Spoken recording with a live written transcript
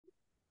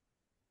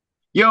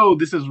Yo,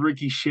 this is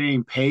Rickey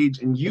Shane Page,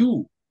 and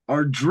you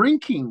are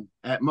drinking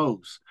at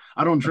Moe's.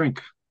 I don't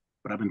drink,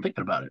 but I've been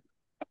thinking about it.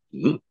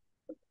 Mm.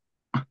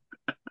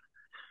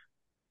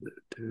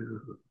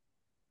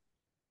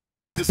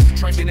 This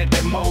is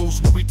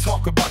drinkinatmos, where we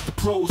talk about the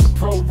pros of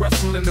pro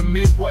wrestling in the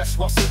Midwest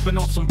while sipping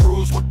on some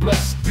brews with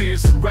blessed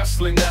beers and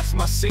wrestling. That's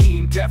my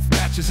scene. Death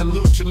matches and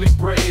lucha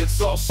libre, it's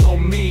all so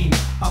mean.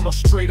 I'm a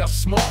straight up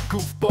smart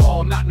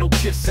goofball, not no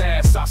kiss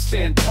ass. I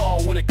stand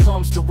tall when it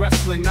comes to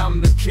wrestling.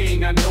 I'm the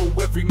king. I know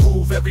every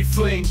move, every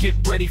fling. Get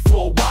ready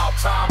for a wild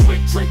time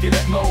with Drinkin'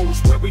 at Moe's,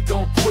 where we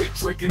don't quit.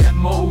 Drinkin' at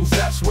Moe's,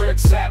 that's where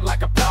it's at,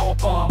 like a power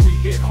bomb. We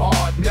hit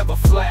hard, never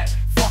flat.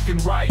 Fucking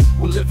right,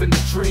 we're living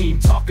the dream.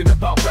 Talking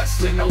about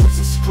wrestling, oh it's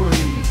a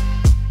scream.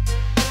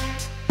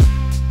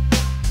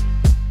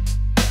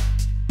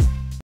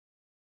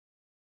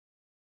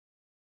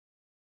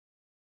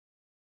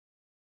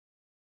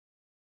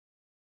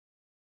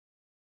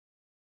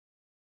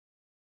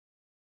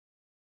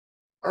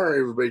 All right,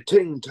 everybody,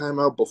 taking time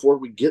out before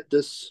we get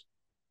this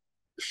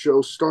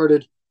show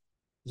started.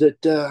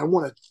 I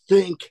want to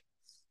thank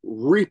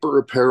Reaper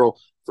Apparel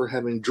for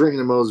having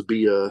Drinkin' Mo's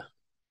be a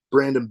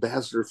brand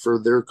ambassador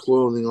for their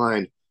clothing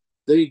line.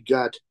 They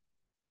got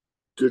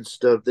good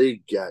stuff.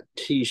 They got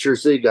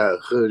t-shirts, they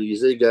got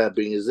hoodies, they got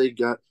beanies, they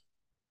got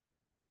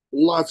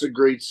lots of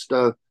great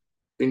stuff,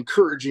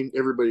 encouraging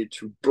everybody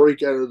to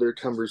break out of their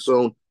comfort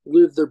zone,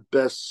 live their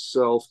best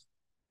self,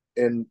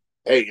 and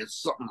hey,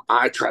 it's something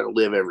I try to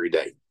live every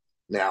day.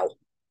 Now,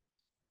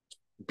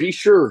 be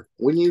sure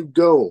when you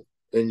go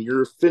and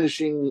you're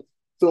finishing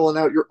filling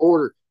out your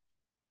order,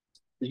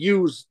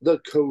 use the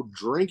code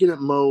Drinking at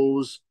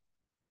Moe's,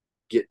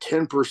 get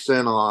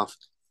 10% off,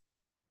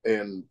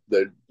 and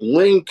the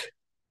link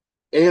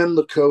and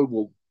the code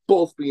will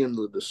both be in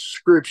the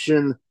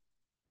description.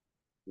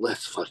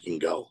 Let's fucking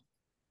go.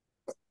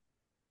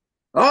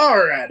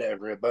 All right,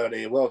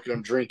 everybody.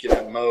 Welcome, Drinking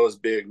at Moe's.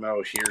 Big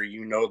Mo here.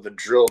 You know the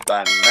drill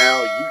by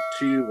now.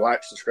 YouTube,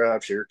 like,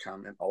 subscribe, share,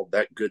 comment, all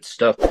that good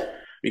stuff,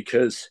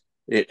 because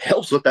it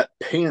helps with that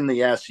pain in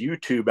the ass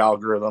YouTube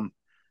algorithm.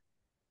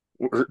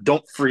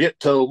 Don't forget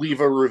to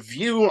leave a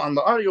review on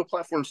the audio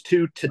platforms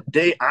too.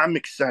 Today, I'm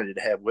excited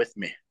to have with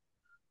me.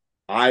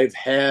 I've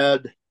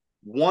had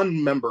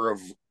one member of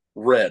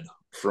Red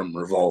from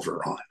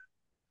Revolver on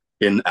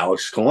in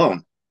Alex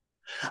Colon.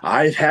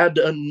 I've had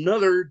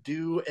another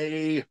do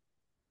a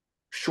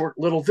short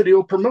little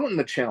video promoting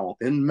the channel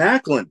in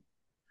Macklin.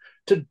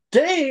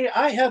 Today,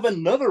 I have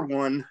another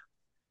one.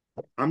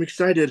 I'm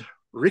excited.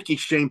 Rickey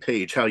Shane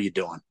Page, how you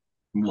doing?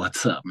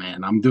 What's up,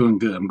 man? I'm doing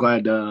good. I'm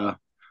glad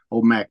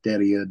old Mac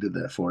Daddy did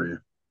that for you.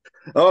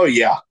 Oh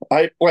yeah,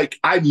 I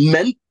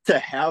meant to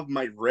have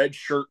my red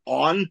shirt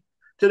on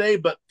today,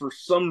 but for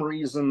some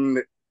reason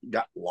it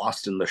got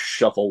lost in the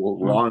shuffle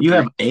laundry. You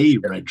have a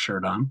red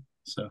shirt on,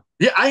 so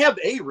yeah, I have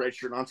a red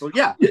shirt on, so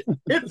yeah, it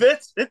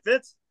fits. It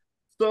fits.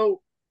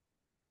 So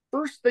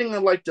first thing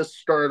I'd like to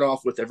start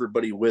off with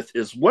everybody with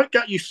is what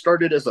got you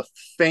started as a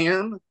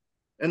fan,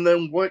 and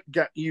then what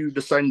got you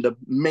deciding to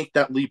make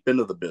that leap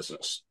into the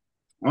business.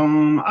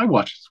 I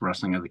watched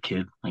wrestling as a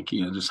kid, like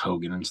just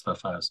Hogan and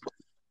stuff. I was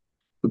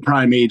the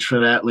prime age for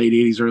that, late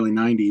 '80s, early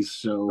 '90s.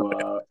 So,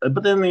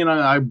 but then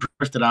I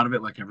drifted out of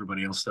it like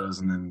everybody else does,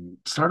 and then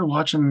started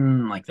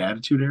watching like the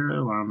Attitude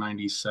Era around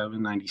 '97,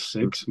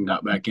 '96, and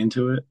got back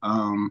into it.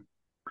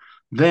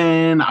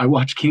 Then I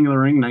watched King of the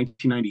Ring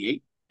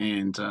 1998,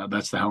 and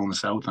that's the Hell in a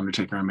Cell with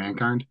Undertaker and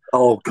Mankind.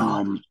 Oh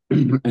god.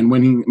 And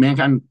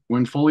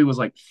when Foley was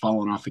like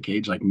falling off the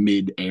cage like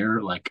mid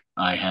air, like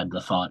I had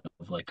the thought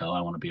of like, oh, I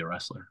want to be a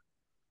wrestler,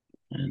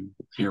 and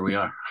here we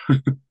are.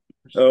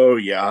 Oh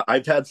yeah,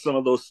 I've had some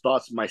of those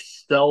thoughts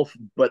myself,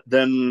 but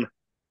then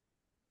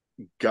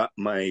got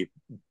my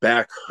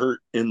back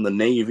hurt in the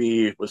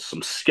Navy with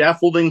some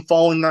scaffolding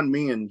falling on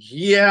me, and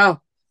yeah,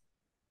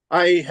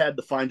 I had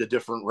to find a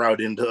different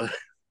route into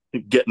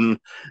getting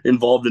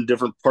involved in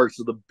different parts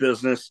of the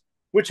business,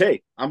 which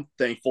hey, I'm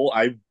thankful.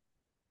 I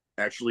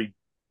actually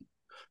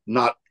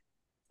not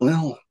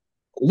well,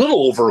 a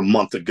little over a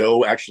month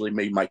ago actually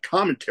made my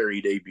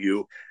commentary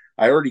debut.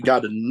 I already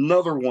got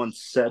another one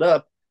set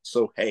up,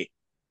 so hey,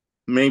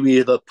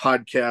 maybe the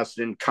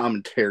podcast and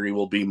commentary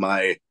will be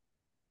my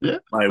that's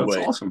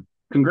way. Awesome.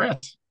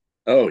 Congrats.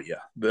 Oh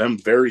yeah, I'm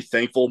very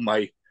thankful.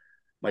 My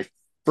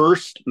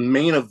first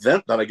main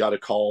event that I got a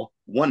call,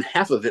 one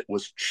half of it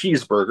was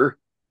Cheeseburger.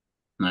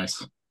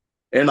 Nice.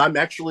 And I'm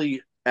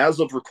actually,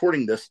 as of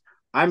recording this,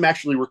 I'm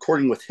actually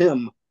recording with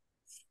him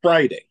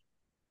Friday.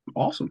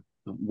 Awesome.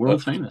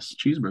 World famous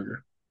Cheeseburger.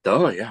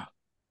 Oh yeah,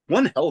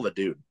 one hell of a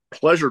dude.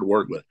 Pleasure to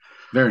work with.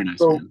 Very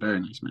nice man. Very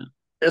nice man.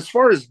 As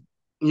far as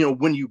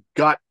when you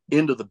got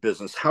into the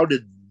business, how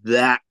did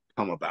that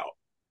come about?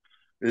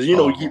 Because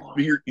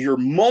your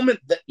moment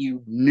that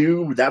you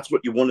knew that's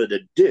what you wanted to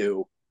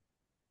do.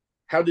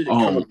 How did it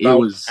come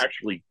about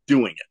actually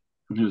doing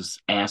it? It was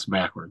ass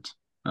backwards.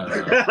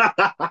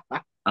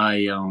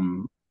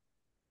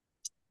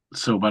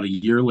 So about a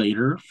year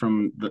later so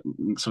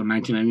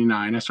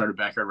 1999, I started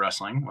backyard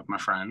wrestling with my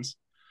friends.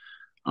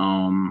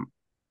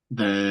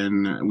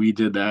 Then we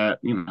did that,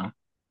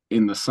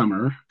 in the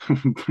summer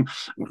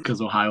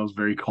because Ohio is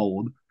very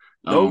cold.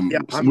 Oh yeah,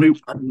 So we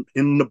I'm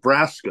in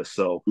Nebraska,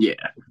 so yeah,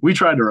 we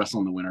tried to wrestle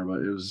in the winter,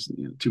 but it was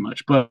too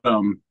much. But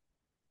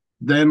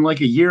then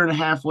like a year and a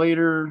half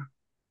later,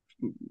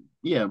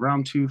 yeah,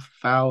 around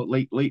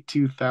 2000, late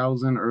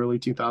 2000, early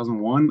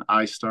 2001,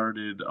 I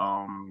started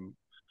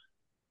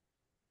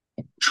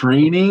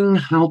training,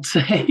 I'll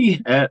say,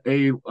 at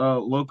a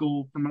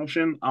local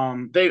promotion.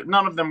 They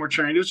none of them were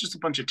trained. It was just a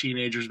bunch of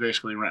teenagers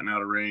basically renting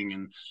out a ring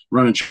and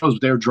running shows.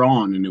 But they were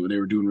drawn and they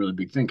were doing really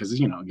big thing because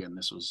again,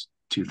 this was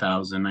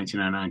 2000,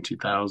 1999,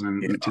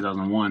 2000, yeah.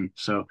 2001.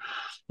 So,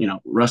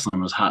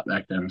 wrestling was hot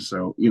back then.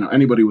 So,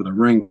 anybody with a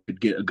ring could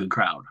get a good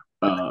crowd.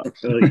 Yeah.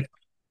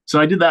 So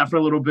I did that for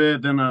a little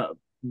bit. Then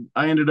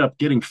I ended up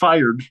getting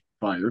fired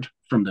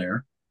from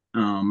there.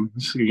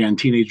 Again,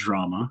 teenage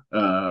drama.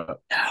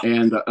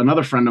 And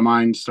another friend of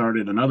mine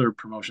started another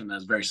promotion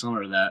that's very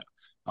similar to that,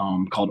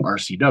 called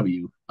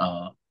RCW.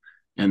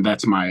 And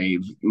that's my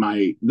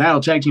now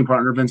tag team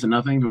partner, Vincent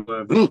Nothing, who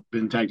I've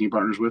been tag team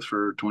partners with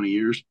for 20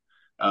 years.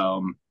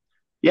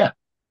 Yeah.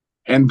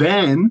 And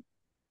then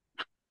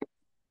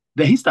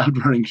they stopped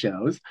running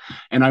shows,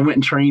 and I went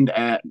and trained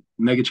at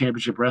Mega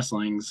Championship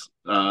Wrestling's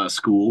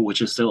school,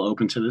 which is still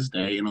open to this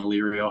day in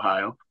Elyria,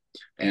 Ohio.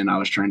 And I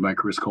was trained by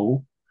Chris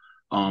Cole.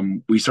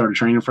 We started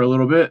training for a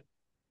little bit.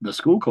 The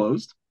school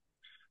closed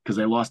because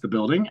they lost the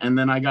building, and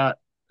then I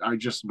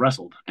just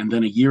wrestled. And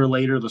then a year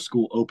later, the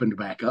school opened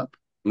back up,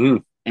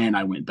 and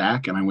I went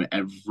back, and I went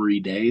every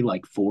day,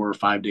 like 4 or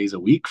 5 days a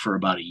week for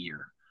about a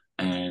year.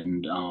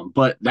 And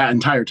but that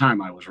entire time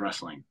I was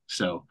wrestling,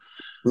 so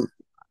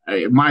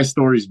my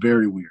story is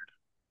very weird.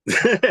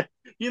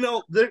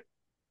 There,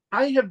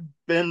 I have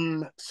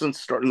been,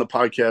 since starting the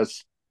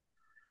podcast,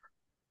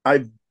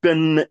 I've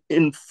been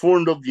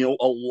informed of a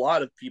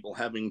lot of people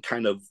having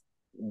kind of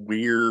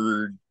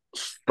weird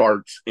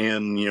starts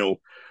and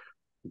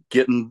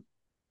getting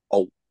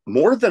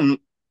more than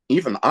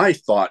even I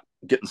thought,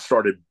 getting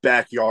started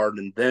backyard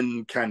and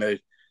then kind of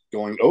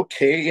going,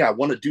 okay, I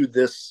want to do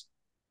this,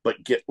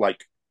 but get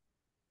like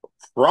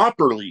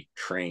properly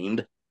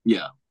trained.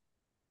 Yeah.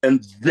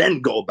 And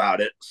then go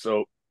about it.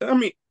 So, I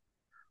mean,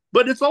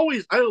 but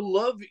I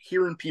love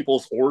hearing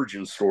people's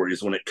origin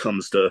stories when it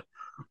comes to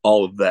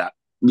all of that.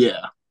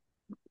 Yeah.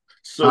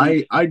 So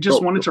I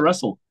just wanted to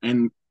wrestle,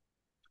 and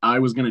I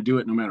was going to do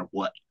it no matter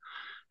what.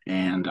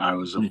 And I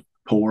was a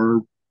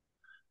poor,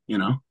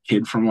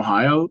 kid from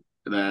Ohio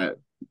that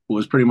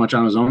was pretty much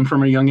on his own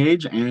from a young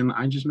age, and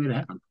I just made it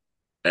happen.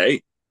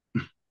 Hey,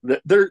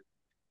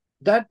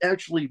 that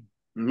actually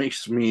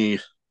makes me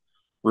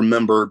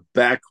remember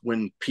back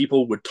when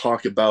people would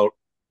talk about,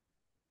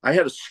 I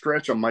had a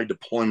stretch on my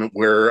deployment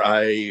where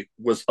I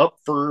was up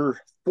for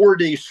 4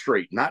 days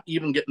straight, not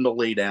even getting to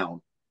lay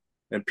down.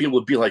 And people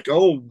would be like,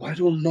 oh, I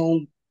don't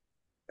know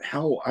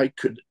how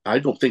I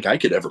don't think I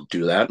could ever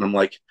do that. And I'm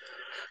like,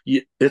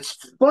 it's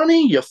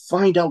funny. You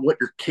find out what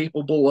you're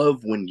capable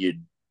of when you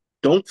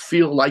don't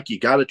feel like you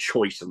got a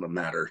choice in the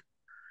matter.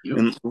 Yep.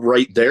 And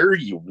right there,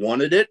 you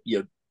wanted it.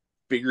 You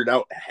figured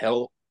out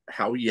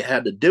how you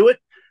had to do it,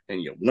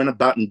 and you went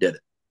about and did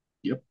it.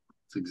 Yep.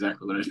 That's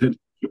exactly what I did.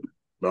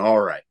 All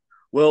right.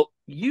 Well,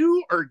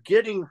 you are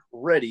getting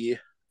ready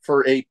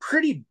for a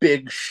pretty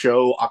big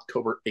show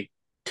October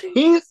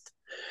 18th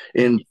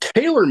in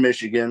Taylor,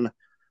 Michigan,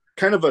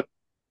 kind of a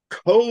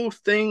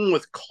co-thing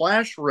with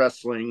Clash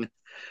Wrestling.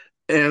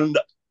 And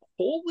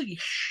holy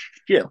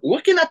shit,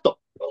 looking at the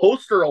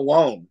poster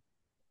alone,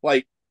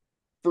 like,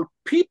 for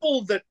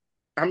people that,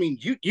 I mean,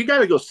 you got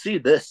to go see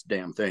this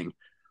damn thing.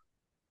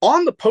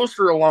 On the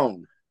poster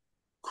alone,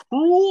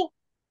 Krule,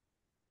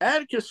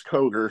 Atticus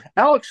Cogar,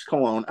 Alex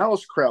Colon,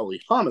 Alice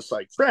Crowley,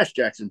 Homicide, Crash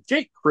Jaxon,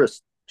 Jake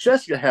Crist,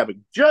 Jessica Havoc,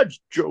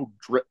 Judge Joe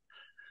Drip.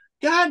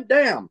 God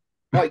damn.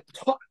 Like,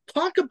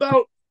 talk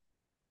about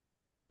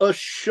a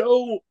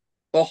show,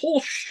 a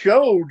whole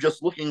show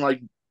just looking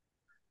like,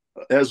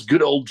 as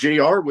good old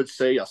JR would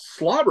say, a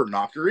slobber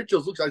knocker. It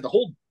just looks like the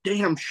whole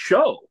damn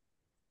show.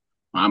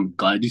 I'm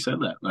glad you said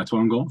that. That's what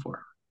I'm going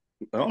for.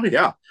 Oh,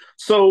 yeah.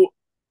 So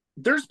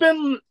there's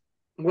been,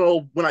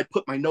 well, when I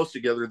put my notes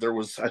together, there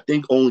was, I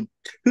think, only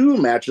 2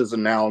 matches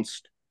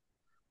announced.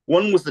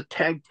 One was the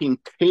tag team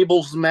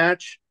tables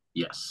match.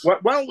 Yes. Why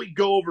don't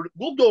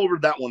we'll go over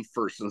that one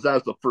first, since that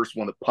was the first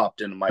one that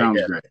popped into my Sounds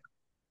head.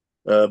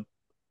 Great.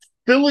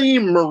 Philly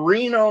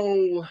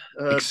Marino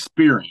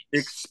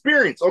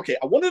experience. Okay,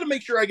 I wanted to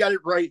make sure I got it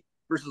right,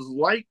 versus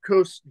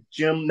Lycos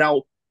Gym.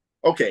 Now,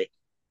 okay,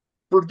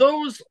 for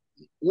those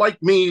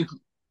like me,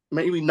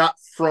 maybe not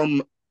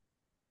from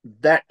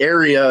that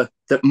area,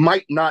 that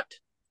might not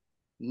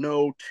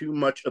know too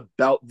much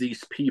about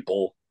these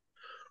people,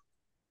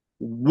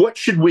 what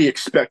should we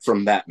expect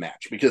from that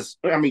match? Because,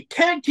 I mean,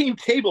 tag team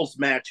tables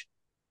match,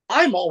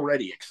 I'm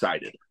already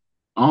excited.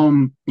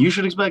 You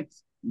should expect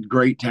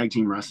great tag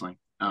team wrestling.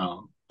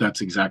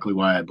 That's exactly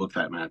why I booked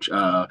that match.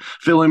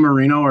 Phil and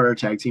Marino are a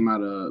tag team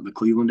out of the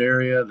Cleveland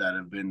area that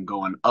have been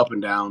going up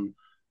and down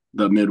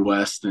the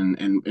Midwest and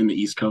the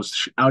East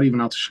Coast, out even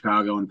out to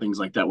Chicago and things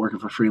like that, working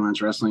for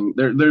freelance wrestling.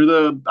 They're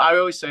the I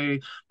always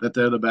say that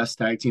they're the best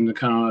tag team to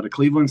come out of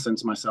Cleveland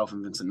since myself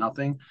and Vincent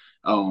Nothing,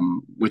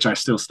 which I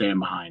still stand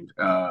behind.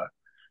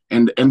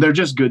 And they're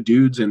just good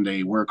dudes and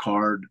they work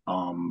hard.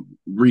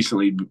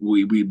 Recently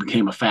we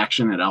became a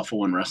faction at Alpha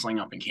One Wrestling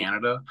up in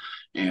Canada,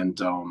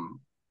 and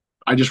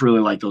I just really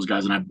like those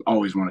guys, and I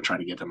always want to try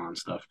to get them on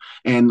stuff.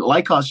 And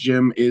Lycos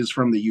Jim is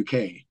from the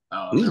UK.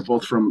 They're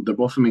both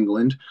from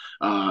England.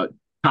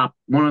 Top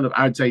one of the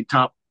I'd say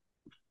top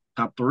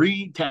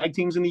three tag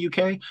teams in the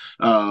UK,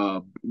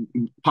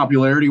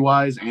 popularity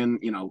wise and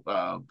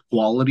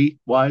quality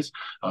wise,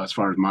 as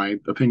far as my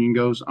opinion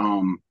goes.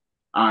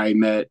 I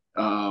met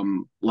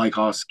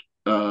Lycos,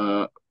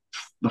 the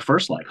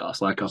first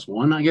Lycos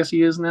 1, I guess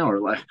he is now, or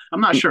like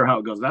I'm not sure how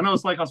it goes. I know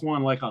it's Lycos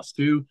 1, Lycos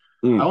 2.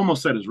 I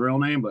almost said his real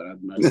name, but I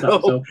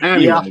stopped. So,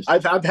 yeah,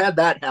 I've had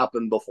that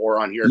happen before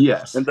on here.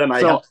 Yes, and then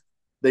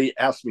they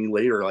asked me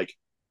later, like,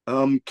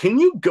 can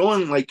you go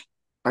and like,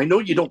 I know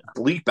you don't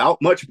bleep out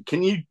much, but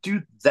can you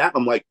do that?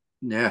 I'm like,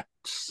 nah,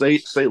 say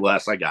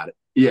less. I got it.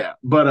 Yeah,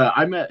 but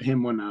I met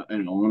him when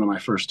one of my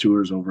first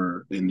tours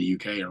over in the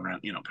UK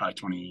around probably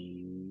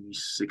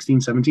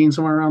 2016, 17,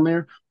 somewhere around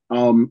there.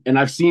 And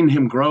I've seen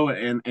him grow,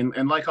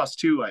 and like us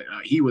too,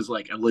 he was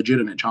like a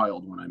legitimate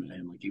child when I met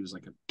him. Like he was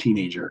like a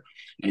teenager,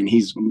 and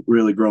he's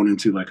really grown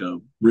into like a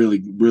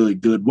really, really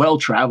good,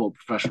 well-traveled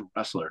professional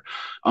wrestler.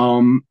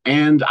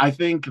 And I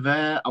think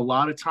that a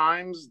lot of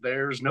times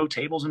there's no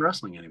tables in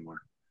wrestling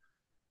anymore.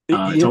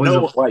 It's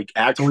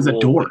always a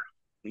door.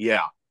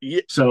 Yeah.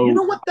 So you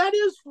know what that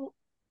is?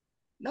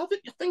 Now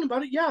that you think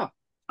about it, yeah.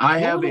 I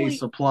have a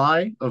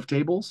supply of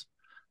tables,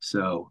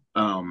 so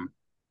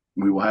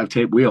we will have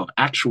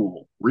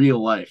actual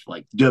real life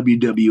like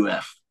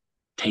WWF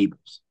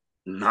tables.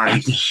 Nice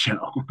at the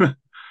show.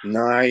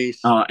 Nice.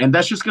 And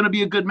that's just going to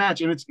be a good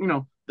match, and it's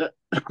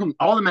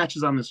all the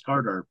matches on this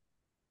card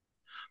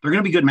they're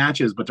going to be good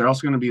matches, but they're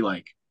also going to be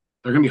like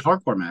they're going to be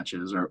hardcore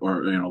matches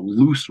or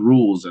loose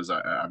rules, as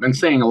I've been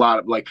saying a lot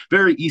of like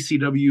very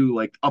ECW,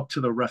 like up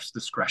to the ref's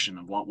discretion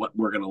of what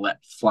we're going to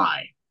let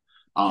fly.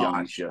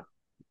 Gotcha.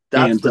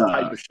 That's the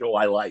type of show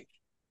I like.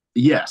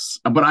 Yes,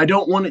 but I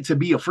don't want it to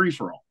be a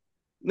free-for-all.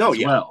 No,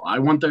 well, I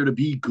want there to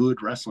be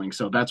good wrestling.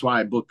 So that's why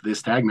I booked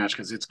this tag match,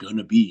 because it's going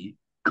to be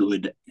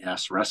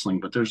good-ass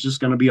wrestling, but there's just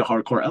going to be a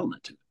hardcore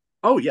element to it.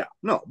 Oh, yeah.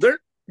 No,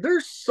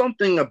 there's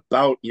something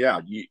about,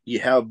 you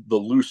have the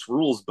loose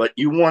rules, but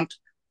you want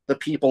the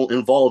people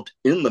involved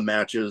in the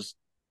matches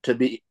to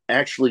be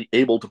actually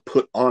able to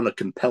put on a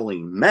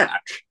compelling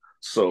match.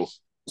 So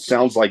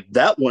sounds like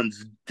that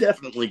one's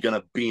definitely going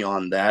to be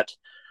on that.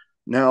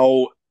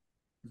 Now,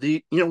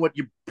 what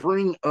you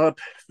bring up,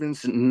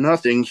 Vincent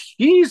Nothing,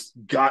 he's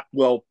got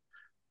one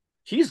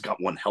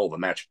hell of a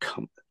match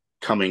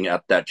coming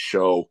at that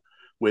show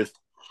with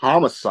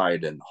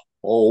Homicide, and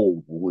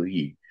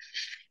holy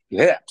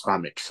shit,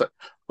 I'm excited.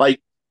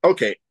 Like,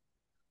 okay,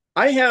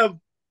 I have,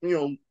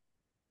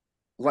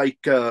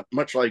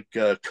 much like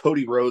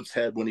Cody Rhodes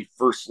had when he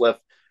first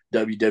left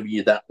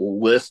WWE, that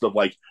list of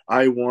like,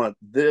 I want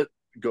this,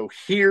 go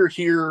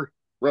here,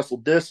 wrestle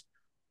this.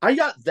 I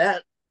got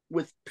that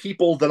with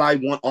people that I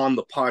want on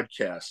the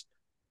podcast.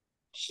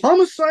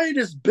 Homicide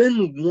has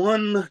been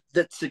one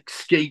that's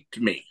escaped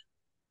me.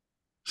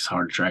 It's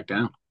hard to track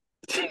down.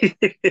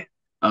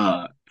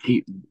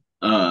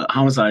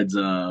 Homicide's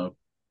I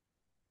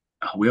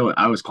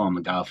always call him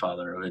the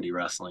godfather of indie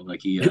wrestling.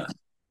 Like he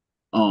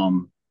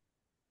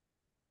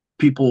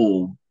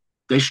people,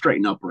 they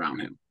straighten up around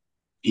him.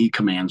 He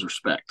commands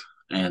respect,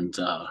 and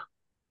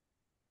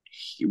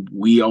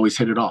we always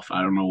hit it off.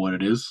 I don't know what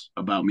it is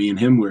about me and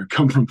him. We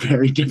come from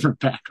very different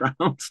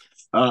backgrounds,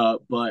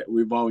 but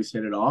we've always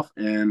hit it off.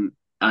 And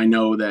I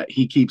know that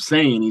he keeps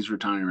saying he's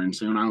retiring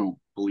soon. I don't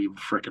believe a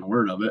freaking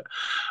word of it,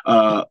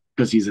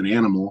 because he's an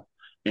animal.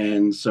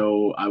 And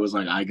so I was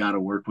like, I got to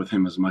work with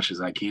him as much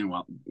as I can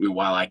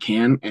while I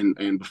can,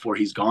 and before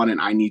he's gone. And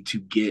I need to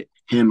get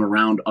him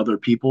around other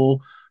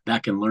people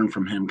that can learn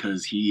from him,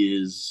 because he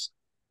is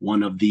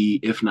one of the,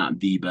 if not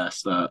the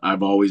best.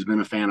 I've always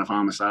been a fan of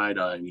Homicide.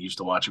 I used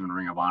to watch him in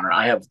Ring of Honor.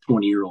 I have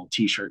 20-year-old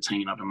T-shirts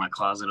hanging up in my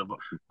closet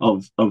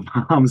of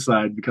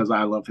Homicide, because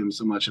I love him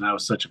so much, and I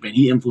was such a fan.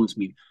 He influenced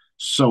me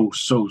so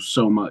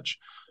much.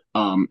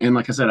 And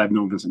like I said, I've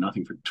known Vincent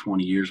Nothing for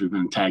 20 years. We've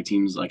been in tag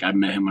teams. Like I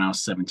met him when I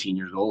was 17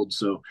 years old,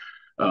 so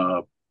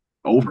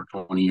over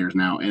 20 years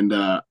now.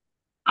 And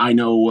I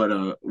know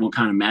what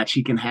kind of match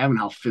he can have and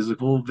how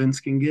physical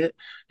Vince can get.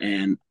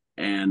 And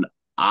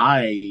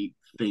I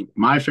think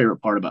my favorite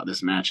part about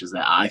this match is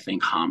that I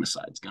think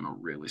Homicide's going to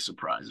really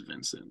surprise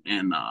Vincent,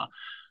 and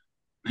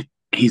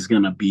he's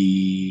going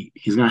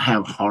to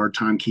have a hard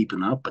time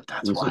keeping up, but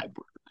that's why I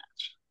booked the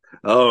match.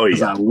 Oh,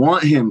 yeah. I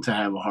want him to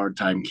have a hard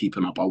time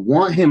keeping up. I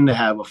want him to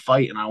have a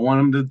fight, and I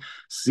want him to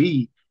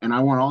see, and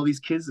I want all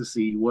these kids to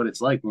see what it's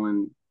like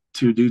when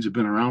two dudes have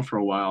been around for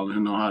a while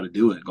and know how to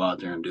do it. Go out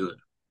there and do it.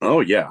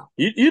 Oh, yeah.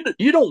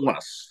 You don't want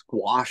a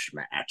squash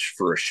match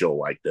for a show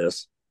like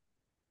this.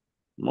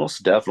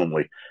 Most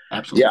definitely.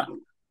 Absolutely. Yeah.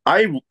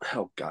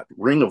 oh God,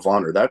 Ring of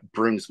Honor. That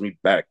brings me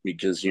back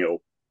because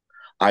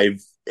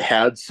I've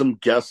had some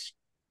guests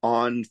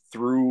on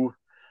through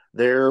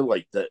there,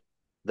 like the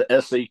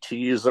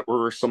SATs that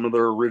were some of the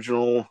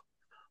original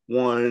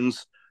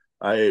ones.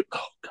 Oh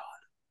God,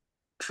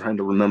 trying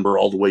to remember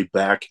all the way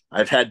back.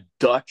 I've had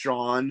Dutch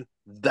on.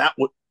 That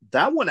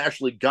one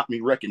actually got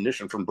me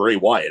recognition from Bray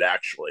Wyatt,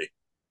 actually,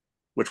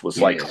 which was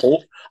like, Yeah.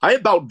 I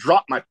about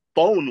dropped my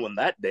phone when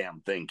that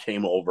damn thing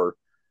came over.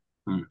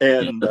 Yeah,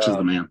 And Dutch is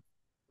the man.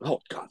 oh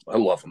God, I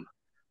love him.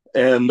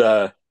 And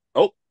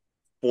oh,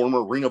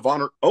 former Ring of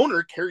Honor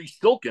owner Kerry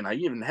Silken, I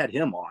even had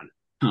him on.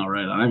 All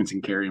right, I haven't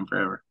seen Carrie in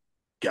forever.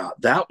 God,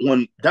 that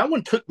one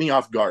took me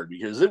off guard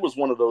because it was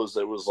one of those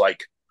that was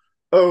like,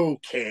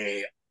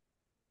 okay,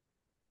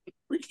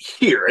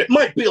 here it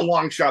might be a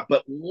long shot,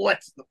 but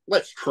let's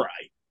try.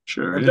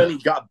 Sure, And yeah. then he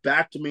got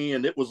back to me,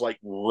 and it was like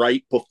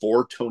right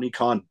before Tony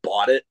Khan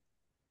bought it.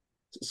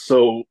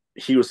 So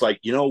he was like,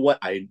 you know what?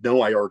 I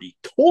know I already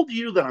told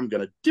you that I'm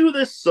going to do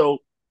this, so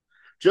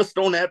just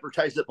don't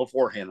advertise it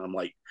beforehand. I'm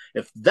like,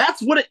 if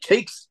that's what it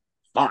takes,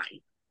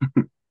 fine.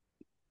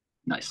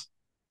 Nice.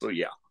 So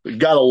yeah, we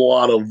got a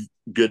lot of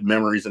good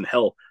memories, and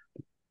hell,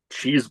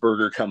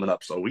 cheeseburger coming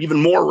up. So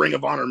even more Ring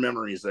of Honor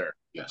memories there.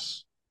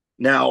 Yes.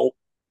 Now,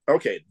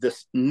 okay,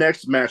 this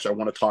next match I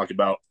want to talk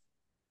about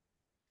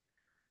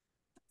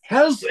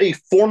has a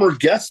former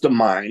guest of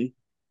mine,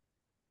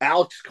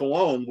 Alex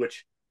Colon,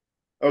 which,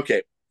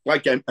 okay,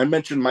 like I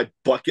mentioned my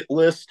bucket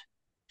list,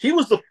 he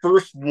was the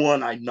first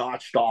one I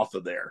notched off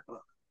of there.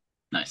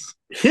 Nice.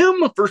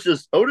 Him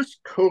versus Atticus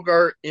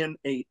Cogar in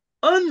a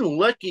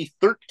unlucky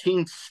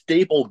 13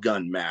 staple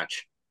gun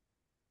match.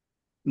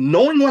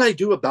 Knowing what I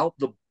do about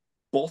the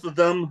both of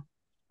them,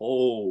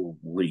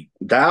 holy,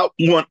 that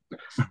one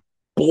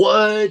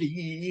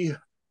bloody.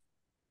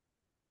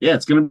 Yeah,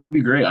 it's gonna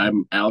be great.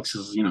 Alex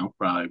is,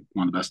 probably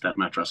one of the best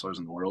deathmatch wrestlers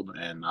in the world,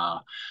 and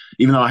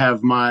even though I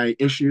have my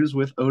issues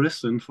with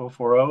Otis and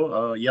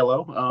 440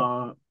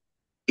 Yellow,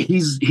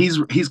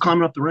 he's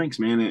climbing up the ranks,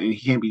 man, and he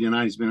can't be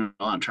denied. He's been in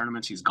a lot of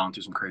tournaments. He's gone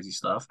through some crazy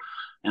stuff,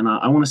 and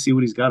I want to see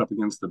what he's got up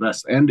against the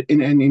best. And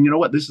you know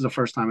what? This is a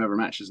first time ever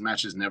match. This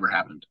match has never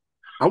happened.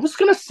 I was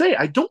gonna say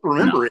I don't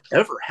remember No, it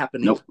ever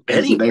happening nope.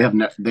 anywhere.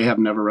 They have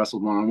never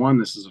wrestled one on one.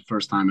 This is a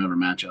first time ever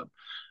matchup.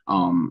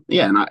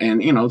 Yeah,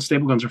 and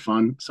staple guns are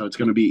fun, so it's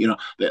going to be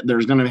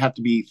there's going to have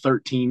to be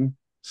 13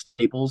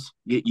 staples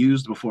get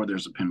used before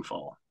there's a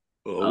pinfall.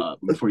 Oh,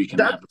 Before you can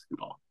that have a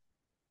pinfall.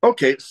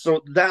 okay.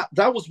 So that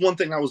was one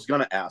thing I was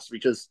gonna ask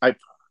because I've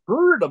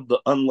heard of the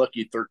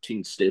unlucky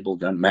 13 stable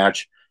gun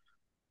match,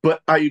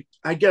 but I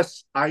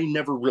guess I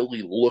never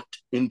really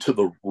looked into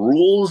the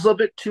rules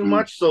of it too Mm.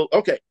 much. So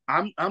okay,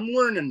 I'm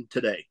learning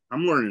today.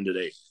 I'm learning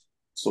today.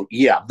 So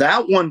yeah,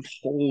 that one,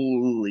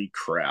 holy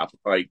crap.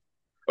 Like,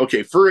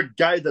 okay, for a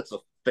guy that's a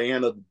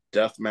fan of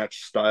deathmatch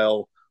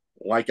style,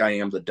 like I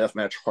am, the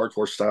deathmatch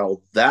hardcore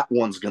style, that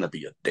one's gonna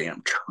be a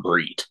damn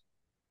treat.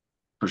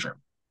 For sure.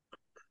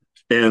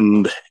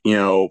 And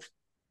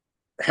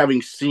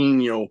having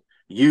seen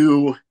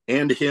you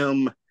and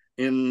him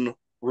in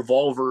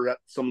Revolver at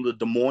some of the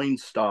Des Moines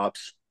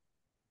stops,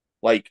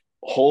 like,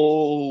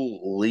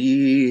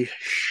 holy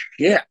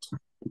shit.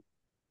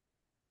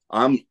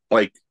 I'm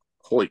like,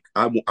 holy,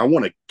 I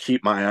want to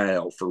keep my eye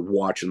out for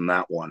watching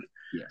that one.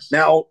 Yes.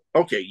 Now,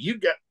 okay, you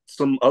got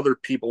some other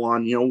people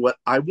on. You know what?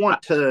 I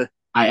want to.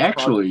 I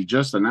actually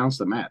just announced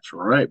the match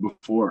right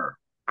before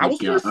I you was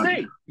going got to on say,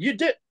 here. you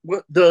did.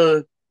 What,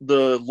 the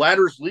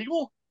ladder's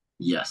legal?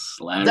 Yes,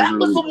 ladders That are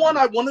was the legal. one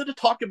I wanted to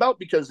talk about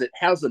because it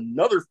has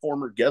another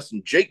former guest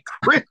and Jake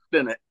Crist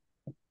in it.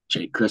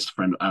 Jake Crist,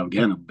 friend,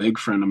 again, a big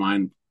friend of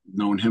mine,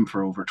 known him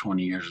for over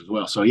 20 years as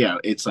well. So yeah,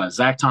 it's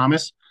Zach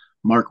Thomas,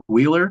 Mark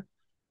Wheeler,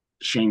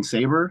 Shane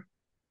Saber,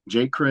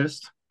 Jake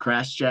Crist,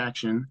 Crash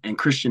Jackson, and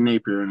Christian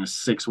Napier in a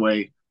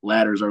six-way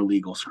ladders are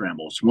legal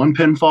scrambles. One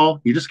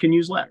pinfall, you just can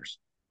use ladders.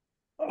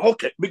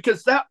 Okay,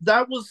 because that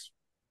was,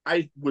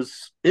 I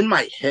was in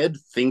my head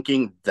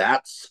thinking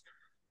that's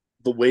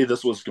the way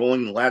this was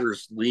going.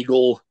 Ladders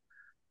legal.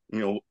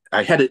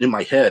 I had it in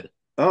my head.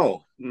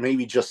 Oh,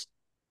 maybe just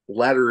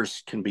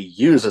ladders can be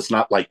used. It's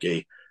not like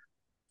a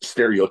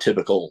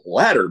stereotypical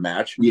ladder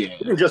match. Yeah.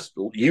 You can just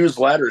use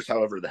ladders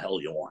however the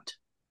hell you want.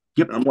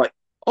 Yep. And I'm like,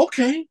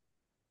 okay,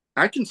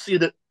 I can see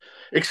that,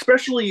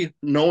 especially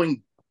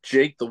knowing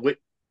Jake the way.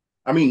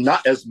 I mean,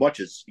 not as much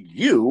as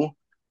you,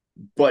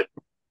 but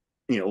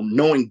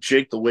knowing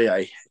Jake the way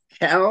I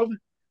have,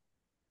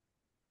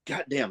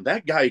 goddamn,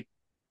 that guy,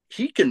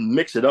 he can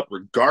mix it up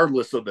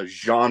regardless of the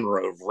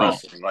genre of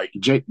wrestling. Like,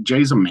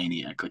 Jay's a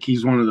maniac. Like,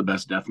 he's one of the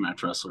best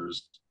deathmatch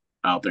wrestlers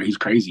out there. He's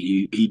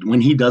crazy. He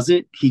when he does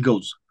it, he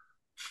goes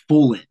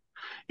full in.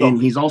 And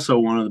he's also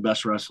one of the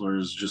best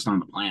wrestlers just on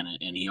the planet,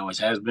 and he always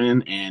has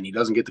been, and he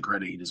doesn't get the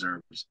credit he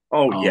deserves.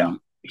 yeah.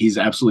 He's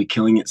absolutely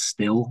killing it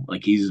still.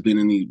 Like, he's been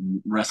in the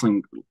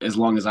wrestling as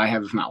long as I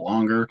have, if not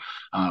longer.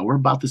 We're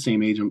about the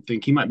same age. I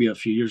think he might be a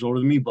few years older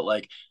than me, but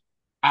like,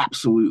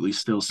 absolutely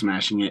still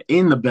smashing it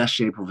in the best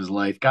shape of his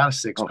life. Got a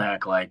six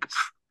pack. Like,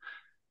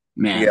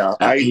 Man, Yeah,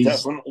 I he's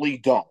definitely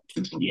don't.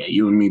 yeah,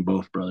 you and me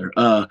both, brother.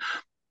 I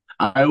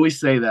always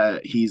say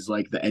that he's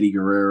like the Eddie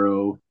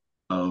Guerrero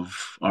of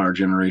our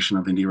generation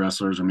of indie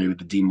wrestlers, or maybe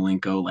the Dean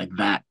Malenko, like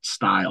that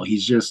style.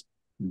 He's just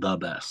the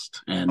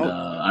best, and Oh,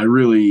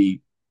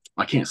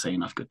 I can't say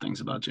enough good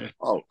things about Jay.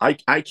 oh, I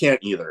can't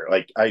either.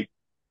 Like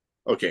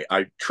okay,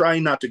 I try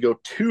not to go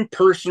too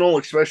personal,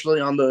 especially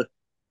on the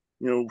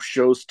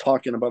shows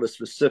talking about a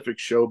specific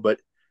show, but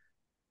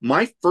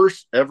my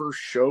first ever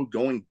show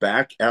going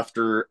back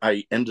after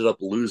I ended up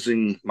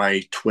losing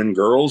my twin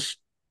girls,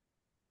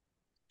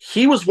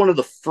 he was one of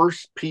the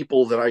first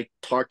people that I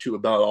talked to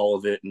about all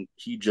of it. And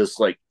he just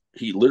like,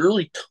 he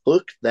literally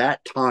took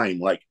that time,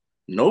 like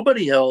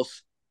nobody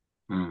else,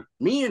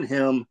 me and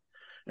him.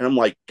 And I'm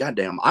like, God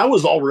damn, I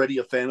was already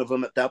a fan of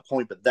him at that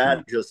point, but Yeah.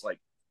 that just like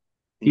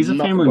He's a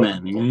nothing family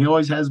but man. He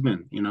always has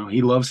been.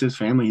 He loves his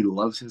family. He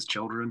loves his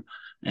children.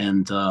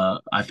 And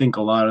I think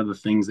a lot of the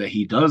things that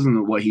he does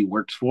and what he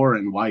works for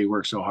and why he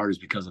works so hard is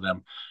because of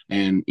them.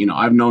 And,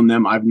 I've known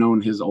them. I've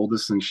known his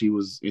oldest since she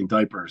was in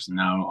diapers.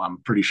 Now I'm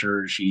pretty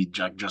sure she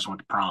just went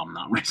to prom,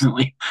 not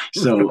recently.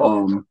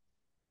 So,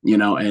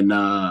 and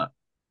the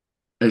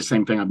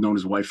same thing. I've known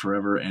his wife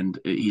forever. And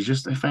he's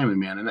just a family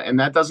man. And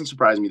that doesn't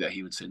surprise me that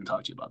he would sit and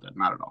talk to you about that.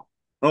 Not at all.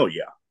 Oh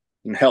yeah.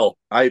 And hell,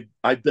 I've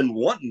been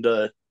wanting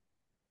to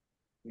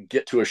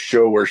get to a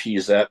show where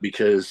he's at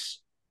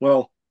because,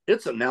 well,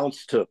 it's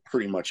announced to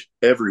pretty much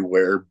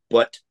everywhere,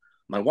 but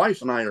my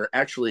wife and I are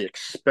actually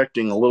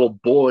expecting a little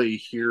boy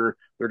here.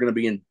 They're going to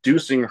be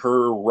inducing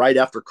her right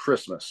after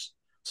Christmas.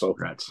 So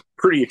Congrats.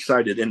 pretty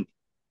excited. And,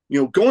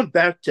 going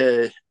back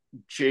to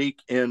Jake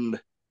and,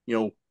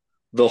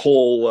 the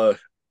whole,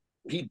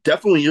 he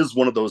definitely is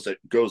one of those that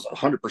goes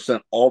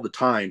 100% all the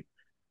time.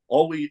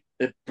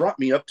 It brought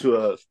me up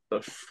to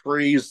a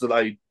phrase that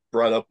I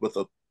brought up with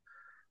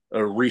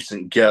a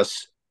recent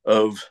guest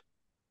of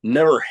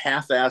never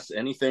half-ass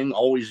anything,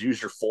 always use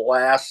your full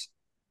ass.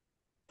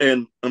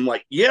 And I'm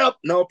like, yep,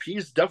 nope,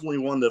 he's definitely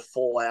one that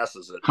full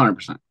asses it.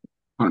 100%.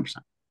 100%.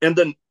 And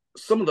then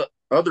some of the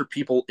other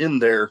people in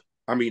there,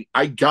 I mean,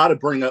 I gotta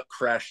bring up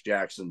Crash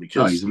Jaxon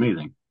because he's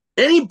amazing.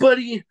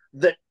 Anybody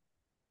that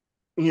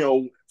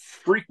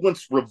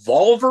frequents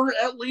Revolver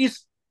at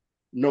least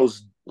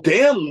knows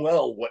damn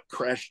well what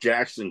Crash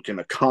Jaxon can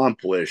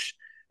accomplish.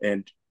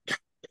 And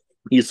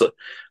he's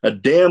a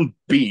damn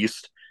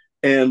beast.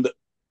 And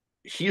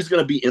he's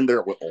going to be in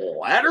there with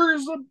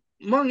ladders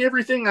among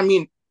everything. I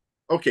mean,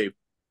 okay.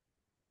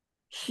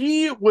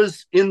 He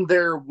was in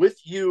there with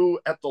you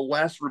at the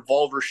last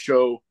Revolver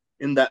show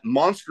in that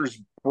Monsters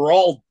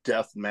Brawl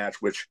death match,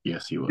 which,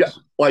 yes, he was. Yeah,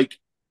 like,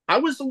 I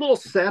was a little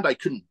sad I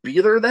couldn't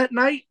be there that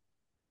night,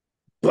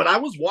 but I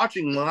was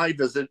watching live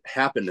as it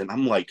happened, and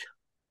I'm like,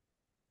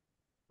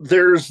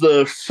 there's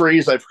the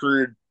phrase I've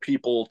heard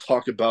people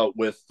talk about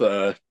with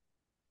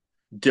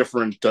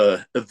different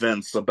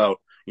events about,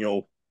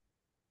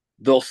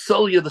 they'll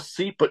sell you the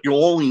seat, but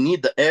you'll only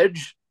need the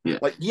edge. Yeah.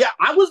 Like, yeah,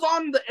 I was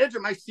on the edge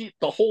of my seat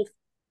the whole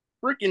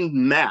freaking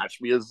match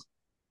because,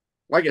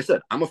 like I said,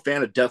 I'm a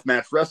fan of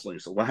deathmatch wrestling.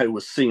 So when I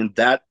was seeing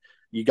that,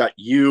 you got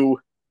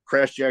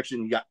Crash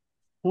Jaxon, you got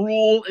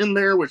Krule in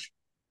there, which,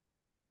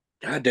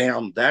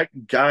 goddamn, that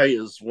guy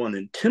is one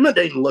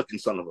intimidating looking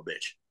son of a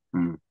bitch.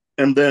 Mm.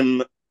 And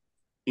then,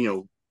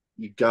 you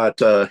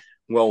got,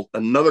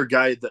 another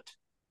guy that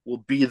will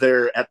be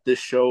there at this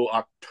show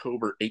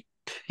October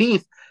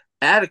 18th,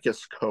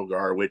 Atticus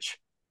Cogar, which,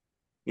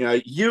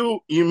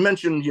 you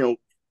mentioned,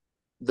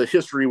 the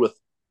history with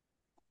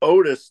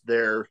Otis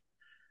there.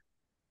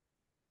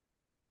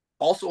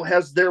 Also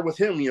has there with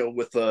him,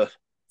 with a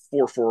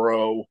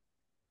 440.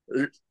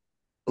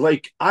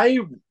 Like,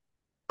 I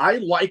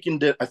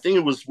likened it, I think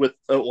it was with,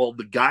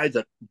 the guy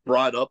that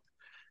brought up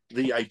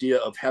the idea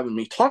of having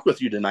me talk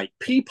with you tonight,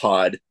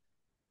 Peapod,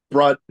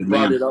 brought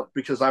it up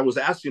because I was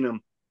asking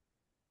him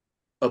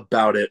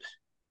about it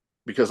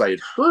because I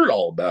had heard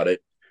all about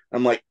it.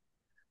 I'm like,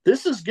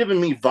 this is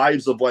giving me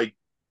vibes of like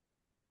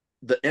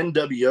the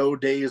NWO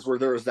days where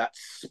there was that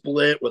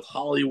split with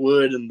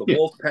Hollywood and the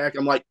Wolfpack.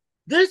 I'm like,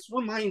 this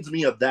reminds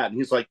me of that. And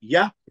he's like,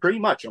 yeah, pretty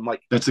much. I'm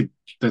like, that's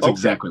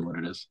exactly what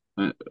it is.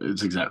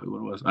 It's exactly what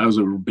it was. I was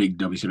a big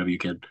WCW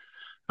kid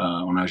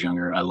when I was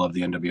younger. I loved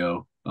the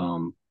NWO.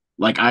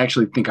 I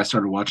actually think I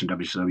started watching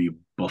WCW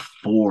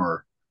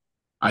before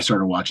I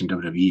started watching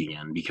WWE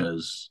again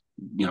because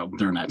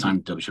during that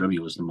time WCW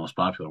was the most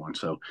popular one.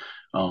 So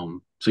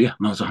yeah,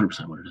 no, it's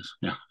 100% what it is.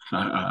 Yeah,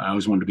 I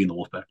always wanted to be in the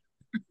Wolfpack.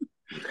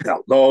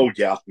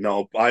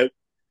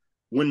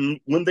 When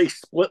they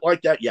split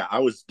like that, yeah, I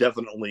was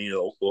definitely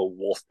a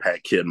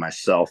Wolfpack kid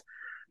myself.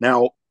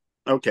 Now,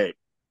 okay,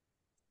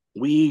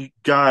 we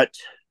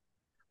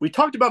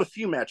talked about a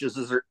few matches.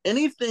 Is there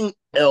anything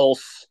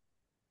else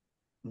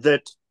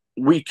that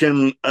we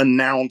can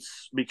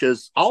announce?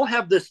 Because I'll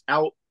have this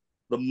out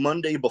the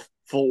Monday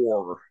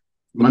before.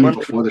 Monday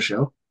before the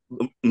show?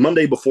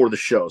 Monday before the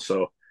show,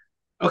 so.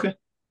 Okay.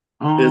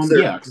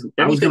 Yeah,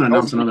 I was going to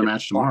announce another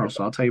match tomorrow, about?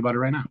 So I'll tell you about it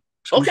right now.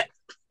 Okay,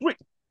 sweet.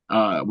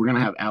 We're going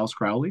to have Alice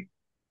Crowley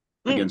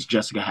against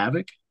Jessica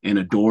Havoc in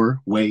a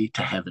doorway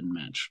to heaven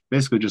match.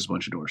 Basically, just a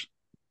bunch of doors.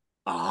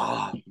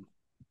 Ah, Yeah.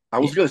 I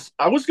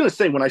was gonna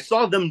say when I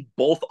saw them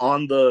both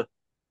on the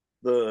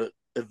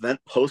event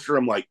poster,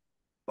 I'm like,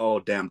 oh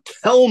damn,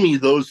 tell me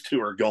those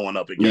two are going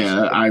up against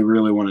Yeah, each I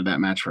really wanted that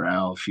match for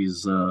Al.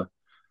 She's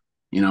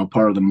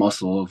part of the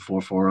muscle of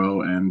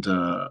 440,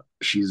 and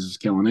she's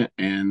killing it.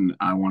 And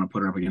I want to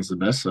put her up against the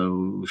best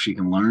so she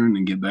can learn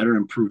and get better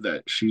and prove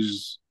that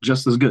she's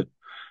just as good.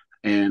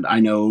 And I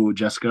know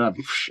Jessica.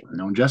 I've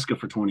known Jessica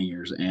for 20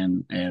 years,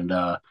 and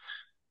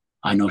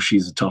I know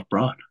she's a tough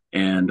broad,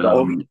 and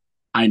other.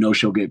 I know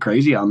she'll get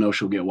crazy. I know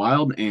she'll get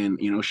wild, and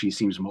she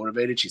seems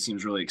motivated. She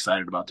seems really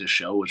excited about this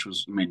show, which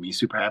was made me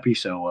super happy.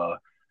 So,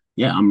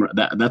 yeah,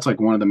 that's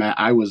like one of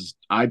the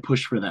I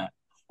pushed for that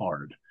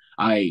hard.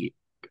 I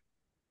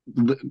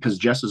because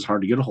Jess is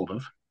hard to get a hold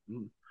of.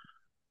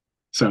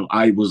 So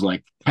I was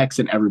like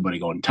texting everybody,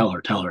 going, "Tell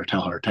her, tell her,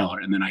 tell her, tell her."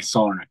 And then I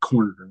saw her in a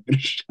corner of the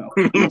show.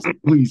 I was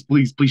like, "Please,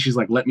 please, please." She's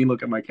like, "Let me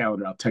look at my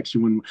calendar. I'll text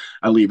you when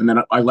I leave." And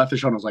then I left the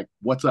show and I was like,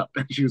 "What's up?"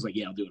 And she was like,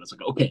 "Yeah, I'll do it." I was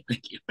like, "Okay,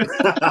 thank you."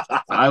 So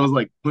I was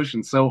like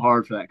pushing so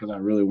hard for that because I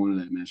really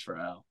wanted that match for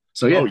Al.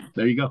 So yeah, Oh,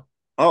 there you go.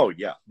 oh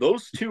yeah,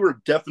 those two are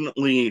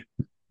definitely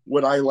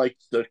what I like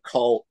to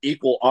call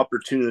equal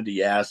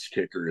opportunity ass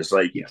kickers.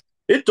 Like Yeah,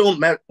 it don't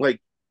matter.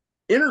 Like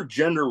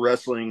intergender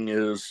wrestling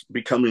is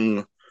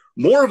becoming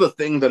more of a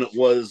thing than it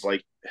was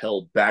like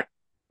held back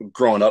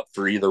growing up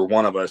for either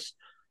one of us.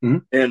 mm-hmm.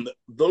 And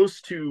those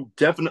two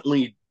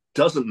definitely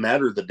doesn't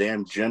matter the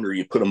damn gender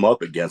you put them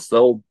up against.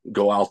 They'll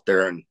go out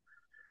there and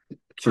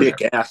For kick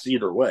sure. ass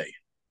either way.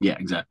 Yeah,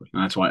 exactly.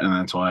 And that's why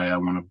I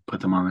want to put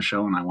them on the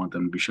show and I want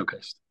them to be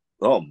showcased.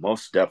 Oh,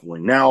 most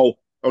definitely. Now,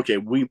 okay,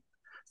 we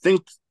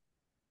think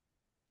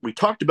we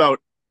talked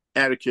about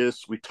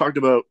Atticus, we talked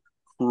about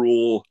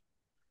Krule,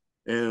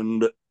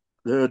 and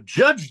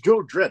Judge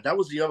Joe Dredd. That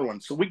was the other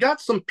one. So we got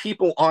some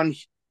people on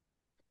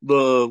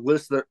the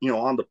list that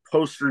on the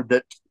poster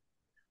that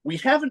we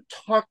haven't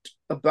talked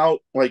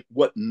about, like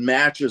what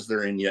matches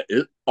they're in yet.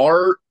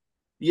 Are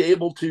you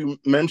able to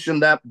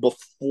mention that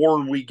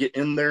before we get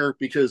in there?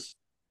 Because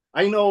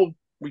I know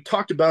we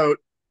talked about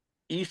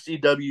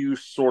ECW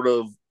sort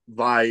of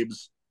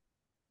vibes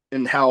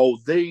and how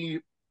they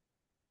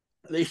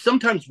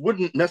sometimes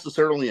wouldn't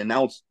necessarily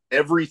announce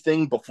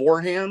everything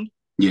beforehand.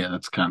 Yeah,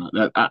 that's kind of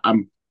that.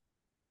 I'm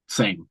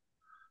same.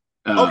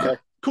 Okay,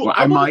 cool. Well,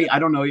 I might. I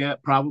don't know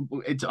yet.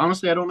 Probably. It's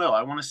honestly, I don't know.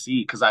 I want to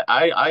see because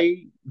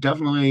I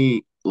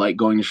definitely like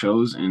going to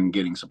shows and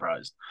getting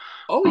surprised.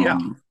 Oh yeah.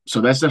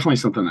 So that's definitely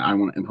something that I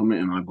want to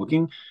implement in my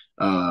booking.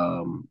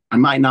 I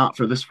might not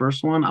for this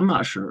first one. I'm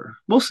not sure.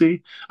 We'll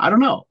see. I don't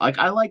know. Like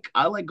I like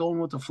going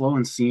with the flow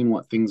and seeing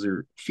what things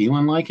are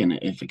feeling like, and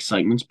if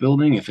excitement's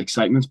building,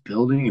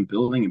 and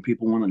building, and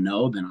people want to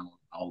know, then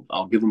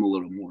I'll give them a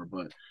little more.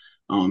 But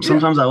Yeah.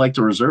 sometimes I like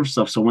to reserve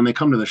stuff. So when they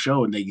come to the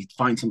show and they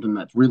find something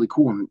that's really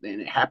cool and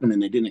it happened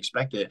and they didn't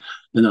expect it,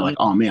 then they're like,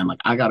 oh man, like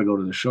I got to go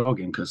to the show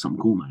again because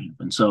something cool might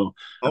happen. So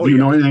if Oh you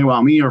yeah. know anything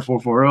about me or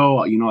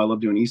 440, I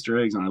love doing Easter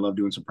eggs and I love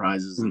doing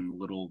surprises and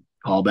little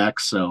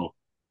callbacks. So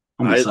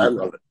I'm I excited.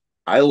 love it.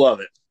 I love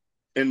it.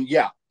 And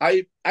yeah,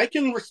 I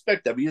can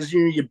respect that because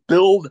you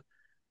build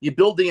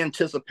the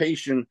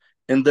anticipation,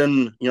 and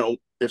then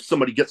if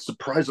somebody gets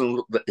surprised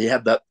and they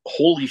have that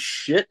holy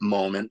shit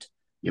moment,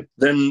 Yep.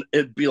 then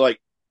it'd be like,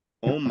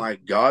 oh my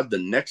god, the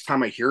next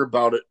time I hear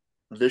about it,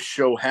 this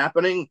show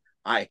happening,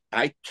 I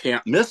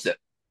can't miss it.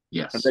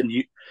 And Yes. then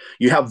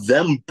you have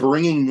them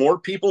bringing more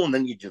people, and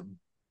then you just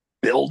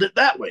build it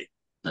that way.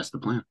 That's the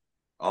plan.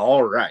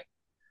 All right.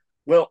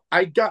 Well,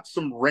 I got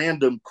some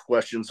random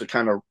questions to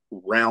kind of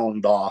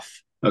round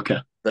off Okay.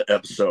 the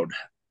episode.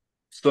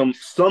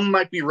 Some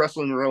might be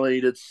wrestling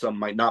related, some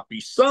might not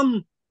be.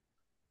 Some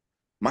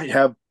might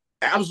have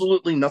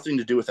absolutely nothing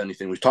to do with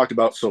anything we've talked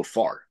about so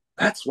far.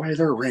 That's why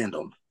they're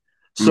random.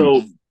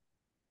 So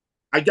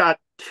I got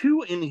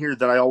two in here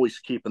that I always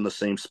keep in the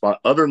same spot.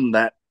 Other than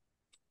that,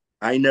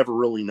 I never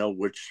really know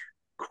which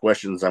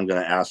questions I'm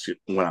going to ask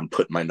when I'm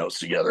putting my notes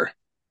together.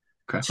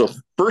 Okay. So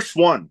first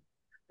one,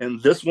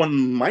 and this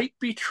one might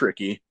be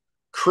tricky.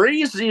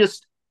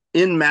 Craziest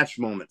in-match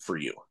moment for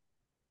you?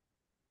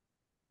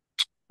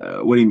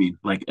 What do you mean?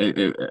 Like,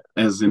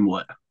 as in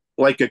what?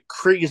 Like a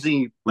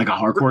crazy, Like a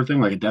hardcore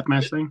thing, like a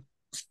deathmatch thing?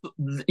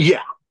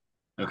 yeah.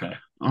 Okay.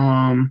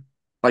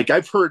 Like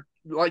I've heard,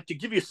 like to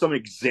give you some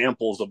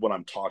examples of what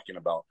I'm talking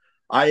about.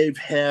 I've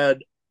had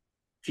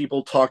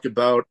people talk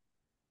about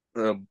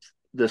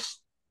this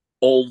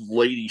old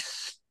lady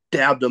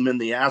stabbed them in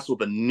the ass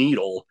with a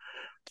needle.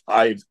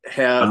 I've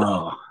had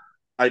Oh,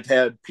 I've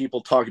had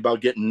people talk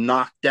about getting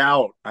knocked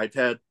out. I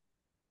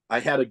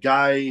had a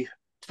guy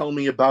tell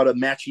me about a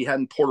match he had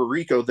in Puerto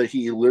Rico that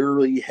he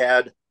literally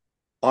had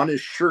on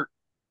his shirt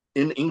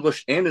in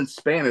English and in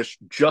Spanish,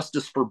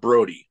 "Justice for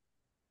Brody."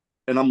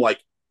 And I'm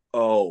like,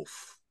 oh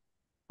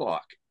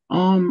fuck.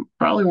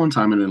 probably one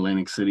time in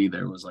Atlantic City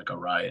there was like a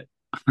riot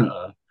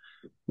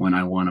when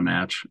I won a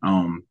match.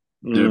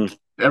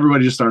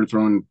 Everybody just started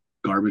throwing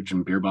garbage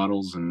and beer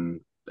bottles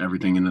and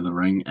everything into the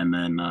ring, and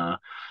then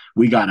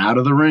we got out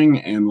of the ring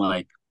and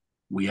like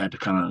we had to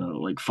kind of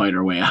like fight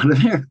our way out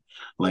of there.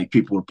 Like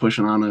people were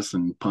pushing on us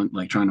and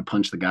like trying to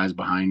punch the guys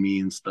behind me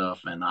and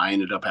stuff. And I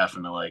ended up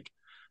having to like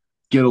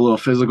get a little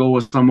physical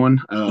with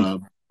someone.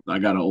 I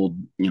got an old,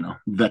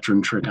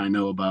 veteran trick I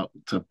know about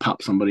to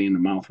pop somebody in the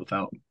mouth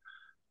without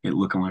it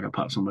looking like I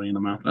popped somebody in the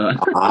mouth.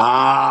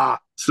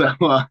 So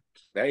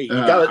hey, I you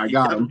got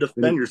gotta him.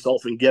 defend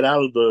yourself and get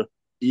out of the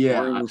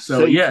Yeah. ring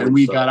So yeah, safely. and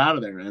we So, got out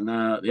of there, and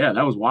yeah,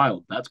 that was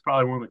wild. That's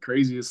probably one of the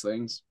craziest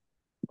things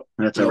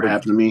that's you ever know,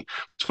 happened to me.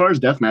 As far as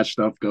deathmatch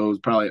stuff goes,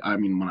 probably I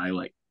mean when I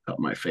like cut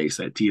my face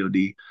at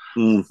TOD,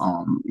 mm,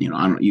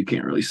 I don't you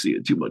can't really see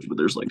it too much, but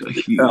there's like a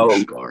huge oh,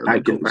 scar I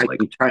that can goes like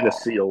kind of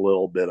see all a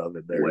little bit of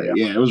it the there. way.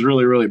 Yeah. Yeah, it was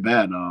really, really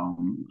bad.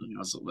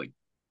 So like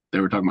they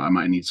were talking about I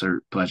might need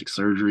plastic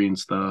surgery and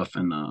stuff,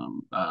 and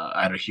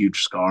I had a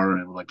huge scar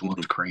and it like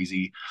looked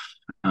crazy.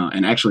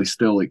 And actually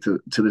still like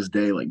to this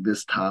day, like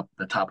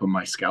the top of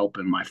my scalp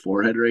and my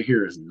forehead right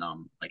here is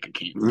numb. Like I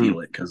can't Mm. feel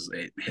it because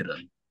it hit a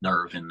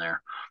nerve in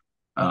there.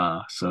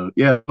 So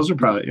yeah, those are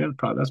probably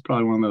that's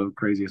probably one of the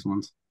craziest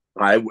ones.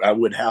 I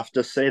would have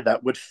to say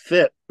that would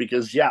fit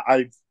because yeah,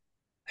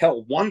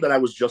 one that I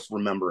was just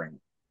remembering.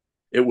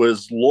 It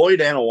was Lloyd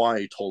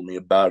Anawai told me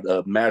about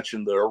a match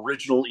in the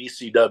original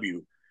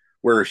ECW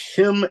where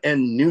him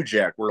and New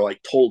Jack were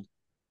like told,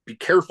 be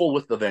careful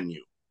with the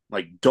venue.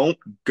 Like, don't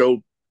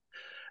go.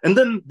 And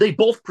then they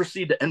both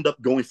proceed to end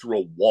up going through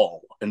a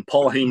wall, and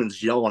Paul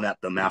Heyman's yelling at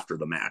them after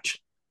the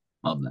match.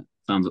 Love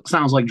that.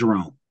 Sounds like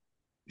Jerome.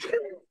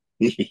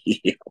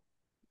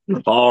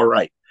 All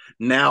right.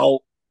 Now,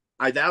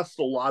 I've asked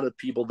a lot of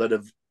people that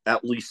have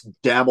at least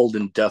dabbled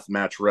in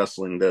deathmatch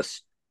wrestling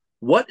this.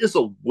 What is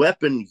a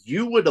weapon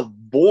you would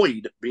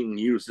avoid being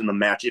used in the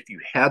match if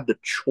you had the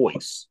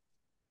choice?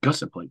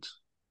 Gusset plates.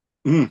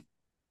 Mm.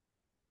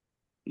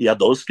 Yeah,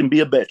 those can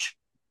be a bitch.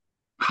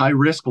 High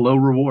risk, low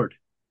reward.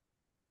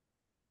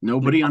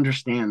 Nobody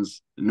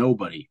understands.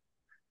 Nobody.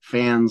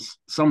 Fans,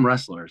 some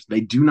wrestlers, they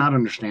do not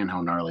understand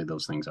how gnarly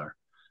those things are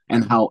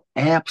and how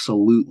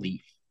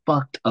absolutely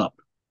fucked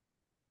up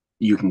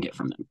you can get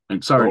from them.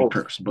 And sorry to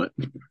curse, but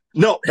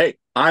no, hey,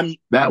 I'm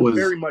was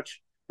very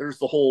much. There's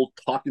the whole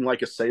talking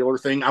like a sailor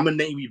thing. I'm a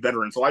Navy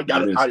veteran, so I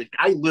got it.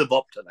 I live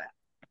up to that.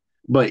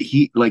 But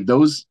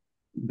those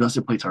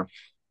gusset plates are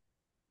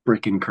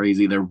freaking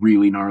crazy. They're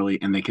really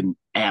gnarly, and they can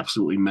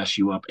absolutely mess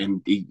you up.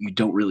 And you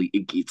don't really.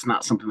 It's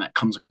not something that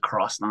comes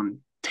across on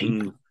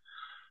tape.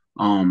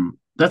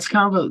 That's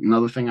kind of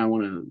another thing I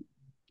want to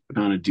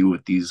kind of do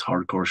with these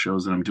hardcore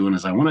shows that I'm doing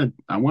is I want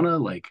to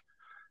like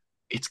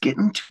it's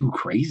getting too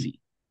crazy.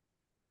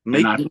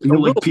 Make and I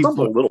feel like people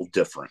a little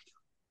different.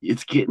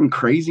 It's getting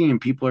crazy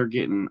and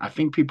I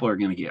think people are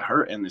going to get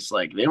hurt. And it's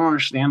like, they don't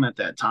understand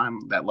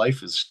that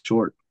life is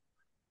short.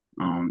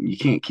 You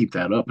can't keep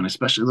that up. And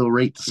especially the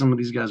rate that some of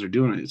these guys are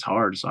doing it, it's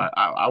hard. So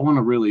I want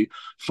to really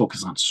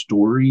focus on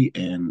story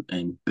and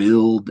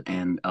build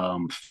and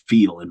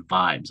feel and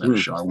vibes at a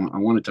show. I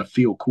want it to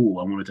feel cool.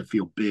 I want it to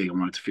feel big. I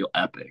want it to feel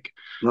epic.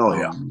 Oh,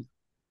 yeah.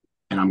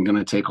 And I'm going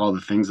to take all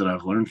the things that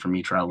I've learned from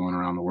me traveling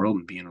around the world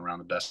and being around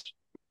the best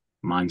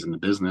minds in the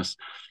business.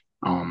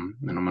 And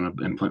I'm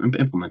going to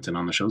implement it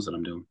on the shows that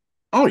I'm doing.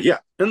 Oh, yeah.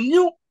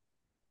 And,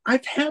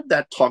 I've had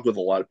that talk with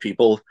a lot of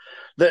people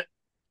that,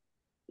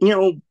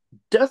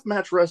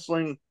 deathmatch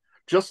wrestling,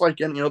 just like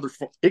any other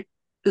form, it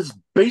is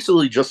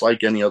basically just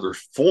like any other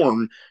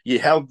form. You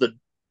have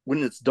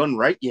when it's done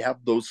right, you have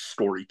those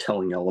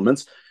storytelling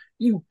elements.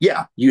 You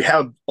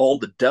have all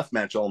the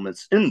deathmatch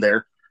elements in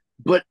there,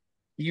 but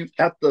you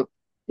at the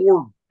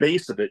core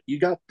base of it, you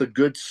got the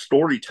good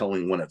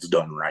storytelling when it's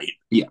done right.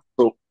 Yeah.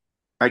 So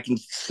I can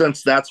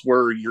sense that's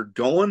where you're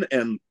going,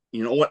 and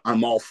you know what?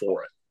 I'm all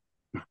for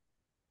it.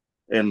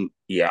 And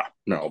yeah,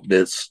 no,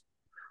 this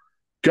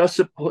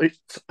gusset plates.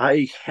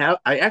 I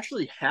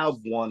actually have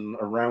one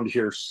around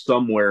here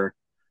somewhere.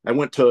 I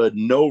went to a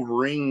no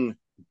ring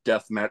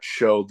deathmatch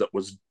show that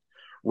was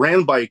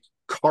ran by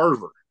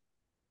Carver,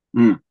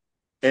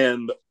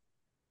 and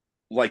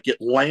like it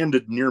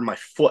landed near my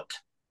foot.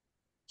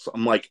 So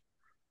I'm like,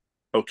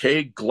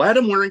 okay, glad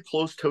I'm wearing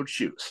closed-toed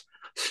shoes.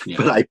 Yeah.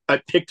 But I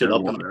picked it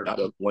up and I got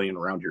it laying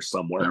around here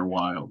somewhere. They're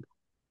wild.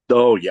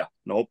 Oh yeah,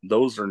 nope,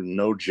 those are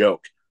no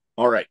joke.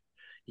 All right,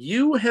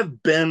 you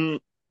have been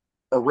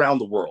around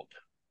the world,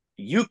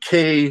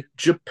 UK,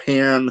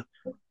 Japan.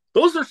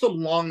 Those are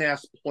some long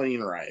ass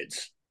plane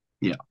rides.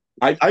 Yeah,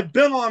 I've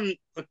been on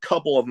a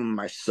couple of them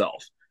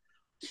myself.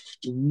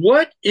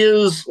 What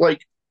is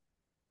like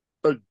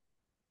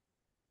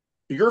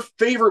your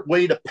favorite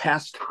way to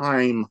pass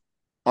time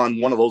on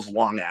one of those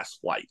long ass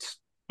flights?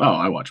 Oh,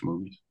 I watch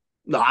movies.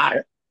 All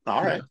right.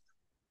 Yeah.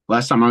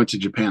 Last time I went to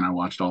Japan, I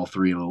watched all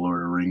 3 of the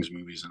Lord of the Rings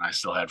movies, and I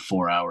still had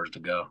 4 hours to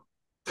go.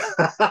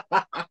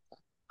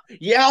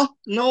 Yeah,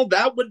 no,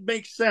 that would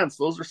make sense.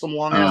 Those are some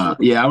long ass.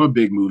 Yeah, I'm a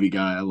big movie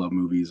guy. I love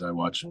movies. I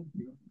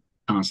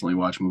constantly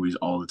watch movies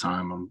all the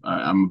time.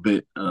 I'm a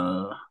bit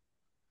of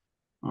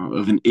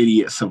an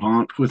idiot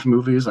savant with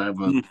movies. I have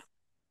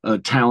a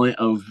talent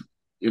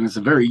and it's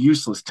a very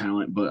useless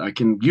talent, but I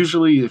can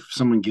usually, if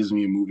someone gives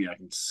me a movie, I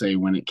can say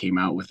when it came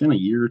out within a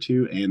year or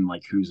two and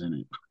like who's in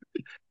it.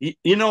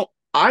 You know,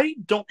 I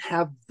don't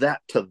have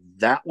that to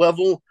that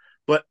level,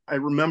 but I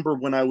remember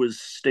when I was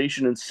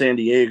stationed in San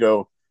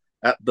Diego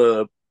at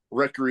the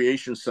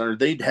recreation center,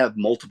 they'd have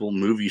multiple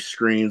movie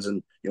screens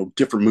and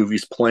different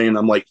movies playing.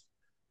 I'm like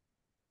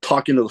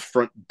talking to the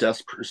front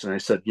desk person. I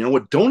said, you know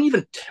what? Don't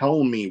even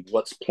tell me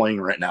what's playing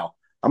right now.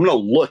 I'm gonna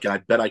look, and I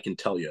bet I can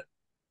tell you.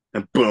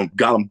 And boom,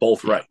 got them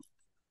both right.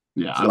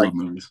 Yeah, It's I like, love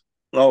movies.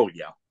 oh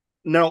yeah.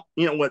 Now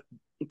you know what?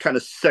 Kind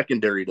of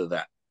secondary to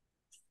that,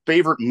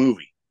 favorite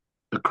movie.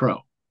 The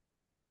Crow,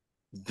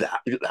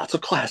 That's a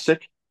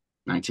classic.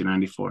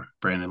 1994,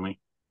 Brandon Lee.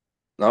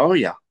 Oh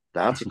yeah,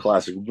 that's a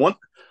classic. One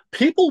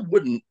people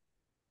wouldn't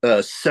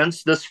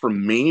sense this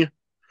from me,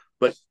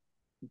 but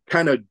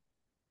kind of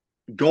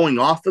going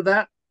off of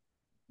that,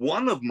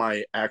 one of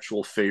my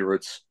actual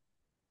favorites,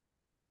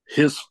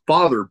 his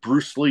father,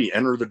 Bruce Lee,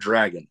 Enter the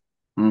Dragon.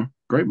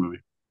 Great movie.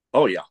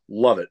 Oh yeah,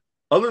 love it.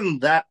 Other than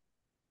that,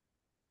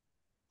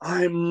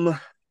 I'm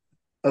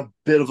a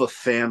bit of a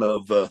fan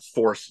of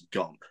Forrest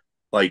Gump.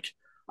 Like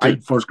I,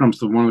 Dude, Forrest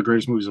Gump's one of the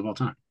greatest movies of all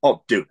time.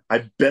 oh dude,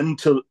 I've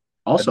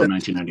Also been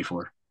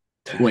 1994.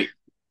 Wait,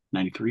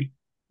 93?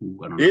 I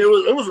don't know.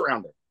 it was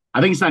around there. I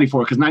think it's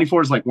 94 because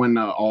 94 is like when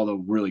all the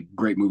really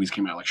great movies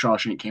came out. Like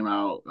Shawshank came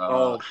out,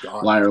 Oh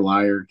god. Liar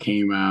Liar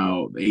came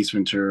out, Ace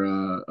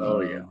Ventura, Oh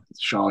yeah.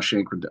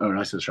 Shawshank. Or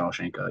I said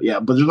Shawshank. Yeah,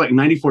 but there's like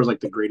 94 is like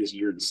the greatest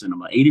year in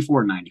cinema.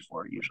 84 and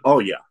 94 usually. Oh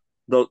yeah.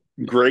 The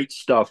great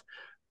stuff.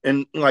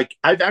 And like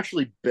I've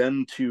actually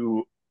been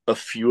to a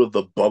few of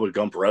the Bubba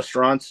Gump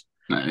restaurants.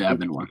 Yeah, I've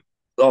been one.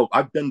 Oh,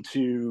 I've been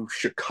to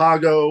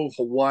Chicago,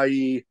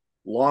 Hawaii,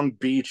 Long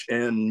Beach,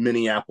 and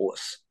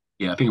Minneapolis.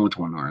 Yeah, I think I went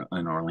to one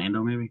in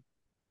Orlando, maybe.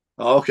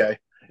 Oh, okay.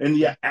 And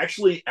yeah,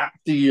 actually at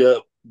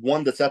the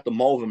one that's at the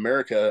Mall of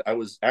America, I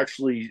was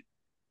actually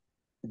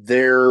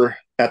there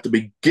at the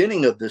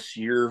beginning of this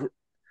year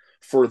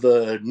for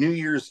the New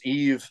Year's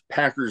Eve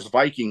Packers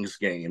Vikings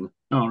game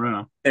Oh, right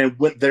on. and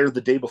went there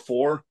the day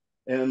before.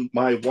 And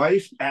my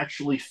wife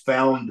actually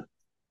found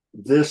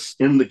this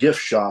in the gift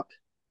shop,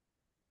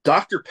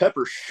 Dr.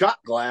 Pepper shot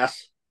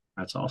glass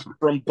That's awesome.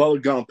 from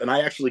Bubba Gump. And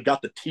I actually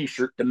got the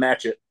t-shirt to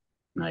match it.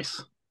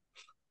 Nice.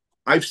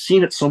 I've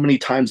seen it so many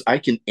times, I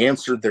can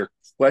answer their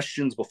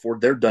questions before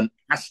they're done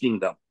asking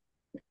them.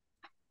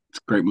 It's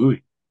a great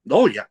movie.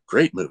 Oh, yeah,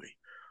 great movie.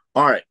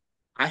 All right.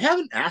 I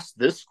haven't asked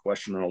this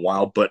question in a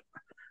while, but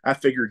I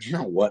figured, you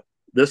know what?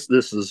 This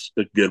is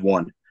a good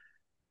one.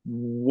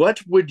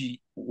 What would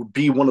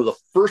be one of the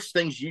first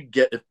things you'd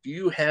get if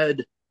you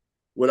had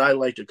what I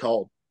like to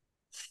call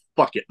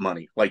bucket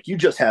money? Like you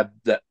just had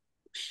that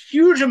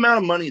huge amount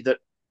of money that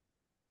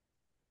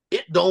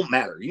it don't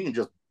matter. You can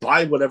just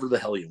buy whatever the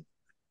hell you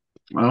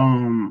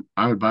want.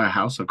 I would buy a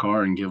house, a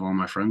car, and give all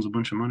my friends a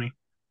bunch of money.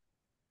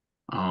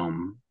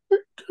 And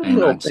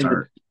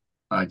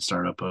I'd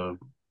start up a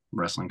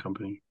wrestling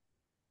company.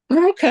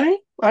 Okay.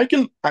 I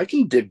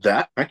can dig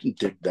that. I can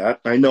dig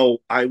that. I know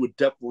I would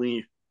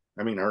definitely,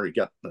 I mean, I already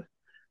got the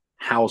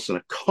house and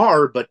a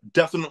car, but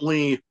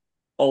definitely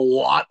a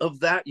lot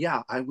of that,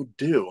 yeah, I would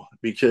do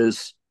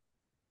because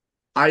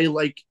I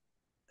like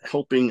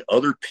helping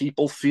other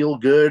people feel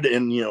good.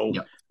 And,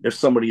 Yep. if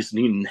somebody's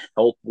needing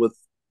help with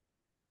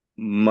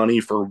money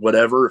for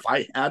whatever, if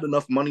I had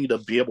enough money to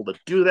be able to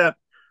do that,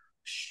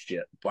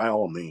 shit, by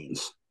all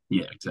means.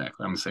 Yeah,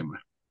 exactly. I'm the same way.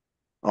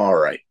 All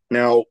right.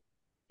 Now,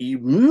 you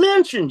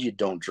mentioned you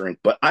don't drink,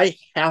 but I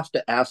have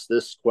to ask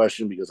this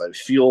question because I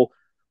feel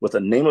with the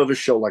name of a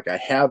show like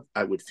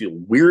I would feel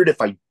weird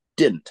if I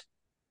didn't.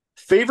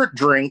 Favorite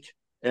drink,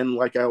 and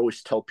like I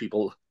always tell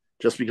people,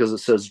 just because it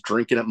says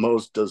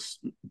drinkinatmos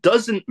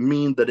doesn't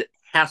mean that it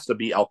has to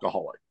be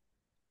alcoholic.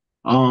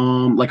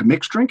 Like a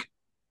mixed drink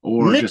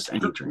or Mixed, just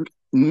any drink?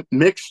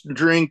 Mixed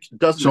drink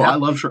doesn't. So I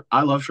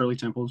love Shirley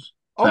Temples.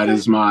 Okay.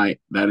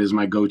 That is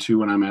my go-to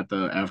when I'm at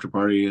the after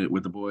party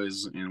with the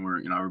boys and we're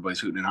everybody's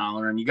hooting and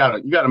hollering. You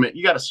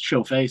gotta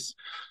show face.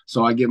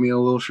 So I get me a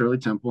little Shirley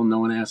Temple. No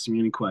one asks me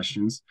any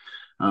questions.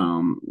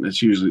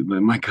 That's usually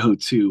my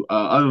go-to.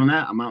 Other than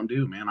that, I'm Mountain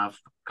Dew, man. I've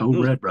Code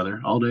Red,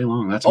 brother, all day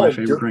long. That's my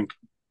favorite drink.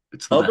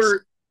 It's the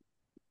best.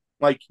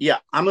 Like, yeah,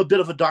 I'm a bit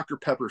of a Dr.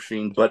 Pepper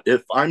fiend, but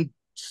if I'm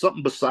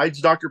something besides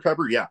Dr.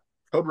 Pepper, yeah,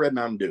 Code Red,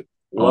 Mountain Dew.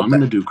 I'm in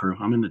the Dew crew.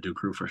 I'm in the Dew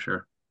crew for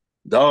sure.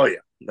 Oh yeah,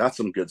 that's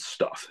some good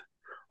stuff.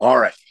 All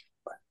right,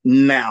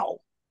 now,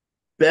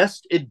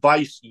 best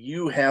advice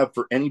you have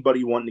for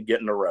anybody wanting to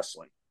get into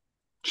wrestling?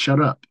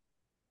 Shut up.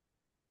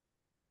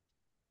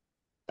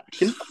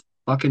 Just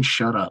fucking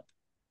shut up.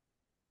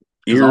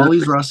 Because all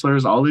these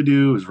wrestlers, all they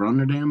do is run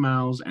their damn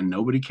mouths and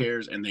nobody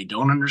cares and they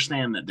don't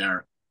understand that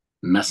they're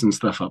messing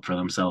stuff up for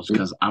themselves.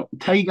 Because I'll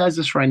tell you guys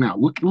this right now.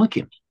 Look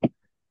at me.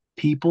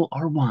 People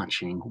are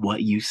watching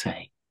what you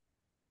say.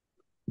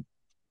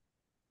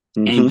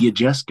 Mm-hmm. And you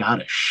just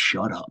gotta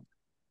shut up.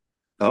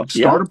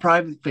 Start a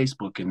private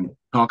Facebook and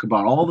talk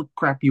about all the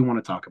crap you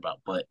want to talk about.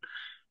 But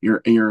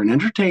you're an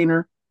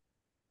entertainer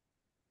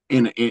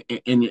in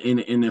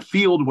a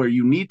field where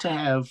you need to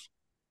have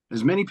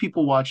as many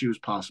people watch you as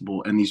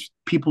possible, and these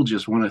people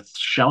just want to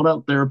shout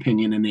out their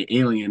opinion, and they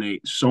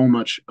alienate so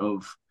much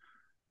of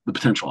the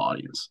potential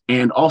audience,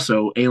 and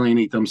also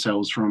alienate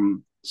themselves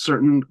from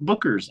certain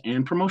bookers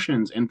and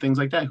promotions and things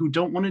like that who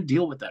don't want to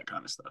deal with that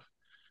kind of stuff.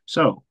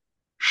 So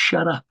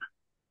shut up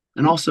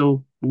and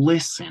also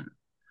listen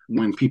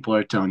when people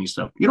are telling you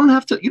stuff. You don't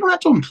have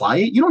to imply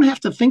it. You don't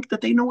have to think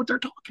that they know what they're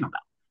talking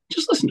about.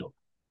 Just listen to them.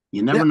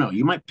 You never know.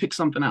 You might pick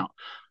something out.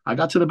 I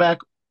got to the back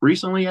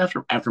recently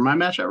after my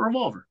match at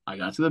Revolver. I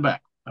got to the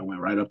back. I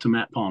went right up to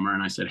Matt Palmer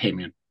and I said, "Hey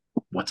man,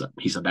 what's up?"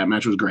 He said, "That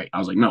match was great." I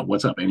was like, "No,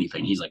 what's up?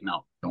 Anything?" He's like,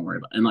 "No, don't worry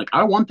about it." And like,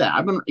 I want that.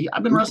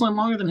 I've been wrestling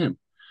longer than him,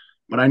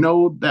 but I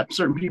know that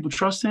certain people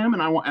trust him,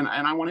 and I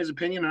want his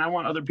opinion, and I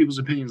want other people's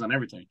opinions on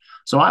everything.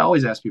 So I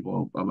always ask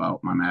people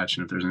about my match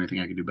and if there's anything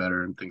I could do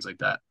better and things like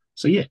that.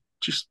 So yeah,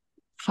 just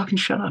fucking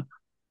shut up.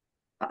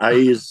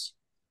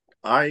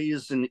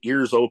 Eyes and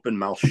ears open,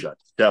 mouth shut.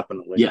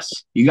 Definitely. Yes,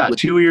 you got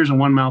 2 ears and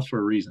 1 mouth for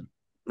a reason.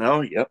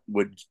 No, yep,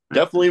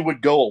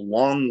 would go a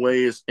long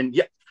ways. And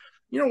yeah,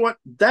 you know what?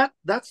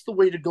 That's the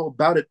way to go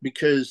about it,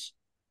 because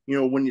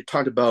when you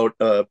talk about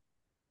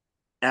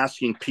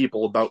asking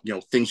people about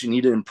things you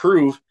need to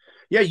improve,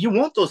 yeah, you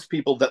want those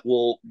people that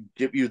will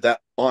give you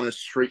that honest,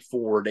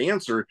 straightforward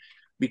answer,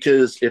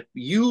 because if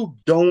you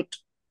don't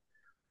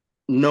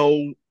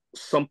know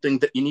something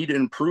that you need to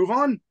improve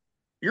on,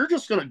 you're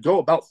just going to go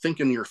about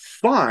thinking you're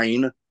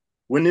fine,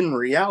 when in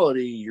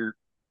reality, you're,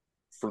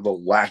 for the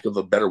lack of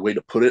a better way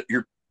to put it,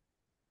 you're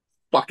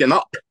fucking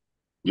up.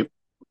 Yep,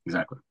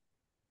 exactly.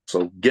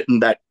 So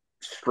getting that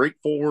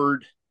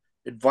straightforward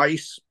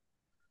advice,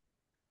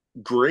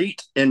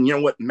 great. And you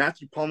know what?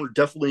 Matthew Palmer,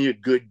 definitely a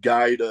good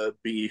guy to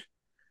be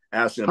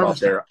asking about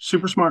there.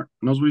 Super smart.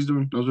 Knows what he's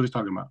doing. Knows what he's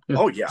talking about. Yeah,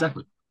 oh, yeah.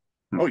 Exactly.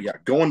 Oh, yeah.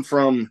 Going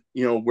from,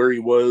 where he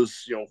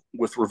was,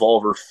 with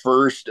Revolver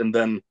first, and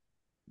then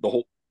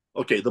the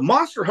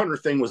Monster Hunter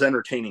thing was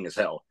entertaining as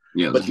hell.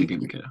 Yeah,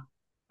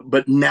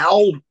 but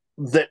now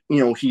that,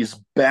 he's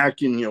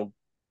back in,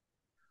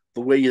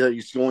 the way that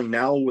he's going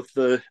now with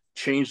the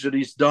change that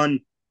he's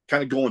done,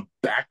 kind of going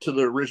back to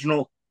the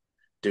original,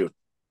 dude,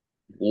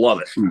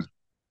 love it.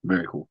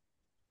 Very cool.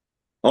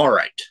 All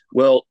right.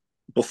 Well,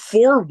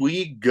 before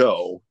we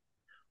go,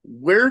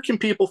 where can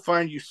people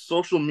find you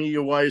social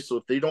media wise? So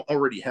if they don't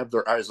already have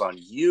their eyes on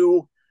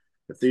you,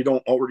 if they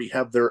don't already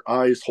have their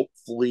eyes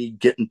hopefully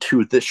getting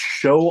to this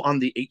show on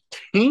the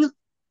 18th,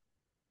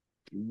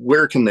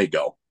 where can they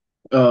go?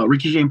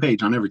 Rickey Shane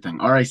Page on everything.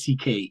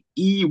 RICKEYEY.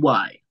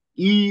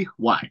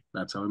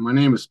 That's how my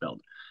name is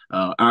spelled.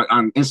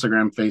 On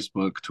Instagram,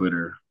 Facebook,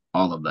 Twitter,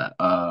 all of that.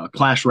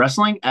 Clash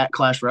Wrestling, at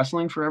Clash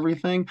Wrestling for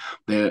everything.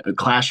 The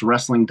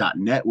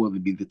clashwrestling.net will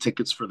be the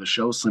tickets for the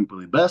show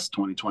Simply Best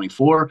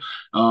 2024.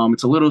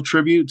 It's a little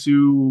tribute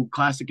to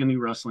classic indie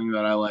wrestling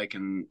that I like,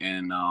 and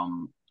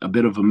a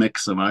bit of a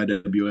mix of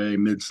IWA,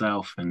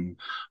 Mid-South, and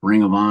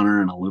Ring of Honor,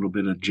 and a little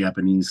bit of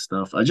Japanese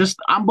stuff.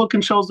 I'm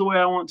booking shows the way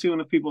I want to,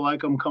 and if people like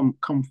them, come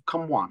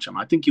watch them.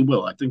 I think you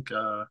will. I think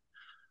I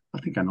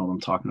know what I'm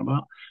talking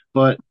about.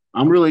 But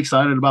I'm really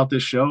excited about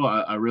this show.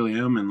 I really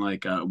am, and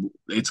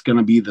it's going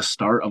to be the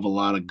start of a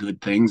lot of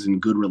good things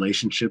and good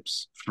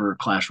relationships for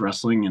Clash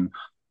Wrestling,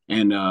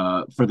 and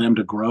for them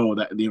to grow.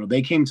 That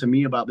they came to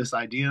me about this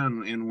idea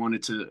and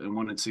wanted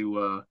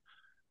to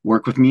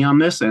work with me on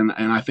this, and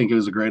I think it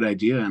was a great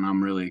idea, and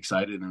I'm really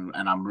excited, and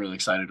I'm really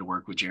excited to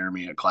work with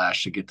Jeremy at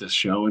Clash to get this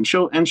show and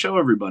show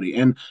everybody,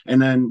 and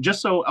then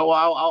just so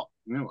I'll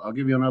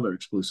give you another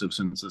exclusive,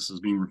 since this is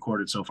being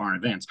recorded so far in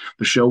advance.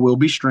 The show will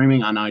be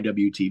streaming on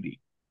IWTV.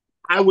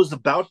 I was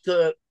about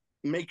to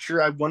make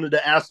sure, I wanted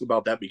to ask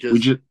about that, because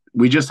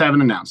we just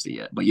haven't announced it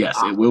yet, but yes,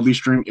 it will be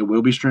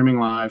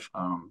streaming live.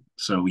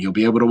 So you'll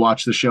be able to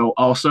watch the show.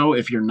 Also,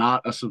 if you're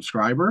not a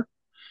subscriber,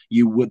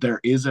 there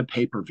is a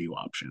pay-per-view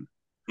option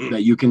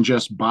that you can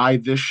just buy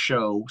this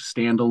show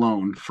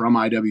standalone from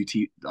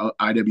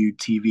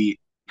IWTV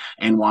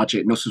and watch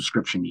it. No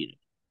subscription needed.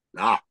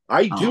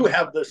 I do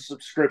have the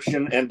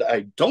subscription, and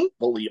I don't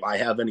believe I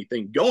have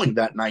anything going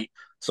that night.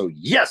 So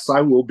yes, I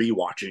will be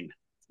watching.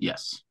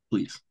 Yes,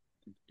 please.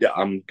 Yeah,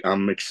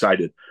 I'm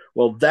excited.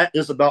 Well, that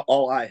is about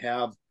all I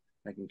have.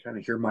 I can kind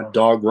of hear my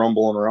dog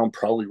rumbling around,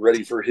 probably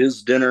ready for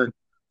his dinner.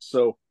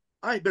 So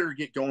I better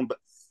get going. But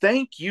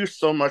thank you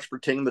so much for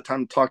taking the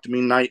time to talk to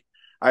me tonight.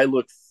 I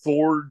look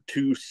forward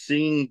to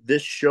seeing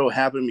this show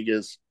happen,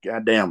 because,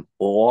 goddamn,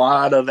 a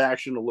lot of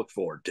action to look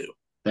forward to.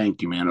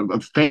 Thank you, man.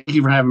 Thank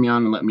you for having me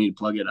on and letting me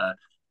plug it.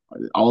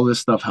 All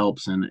this stuff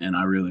helps, and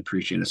I really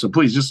appreciate it. So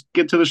please just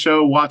get to the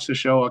show, watch the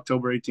show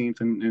October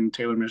 18th in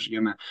Taylor,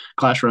 Michigan, at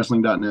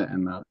clashwrestling.net.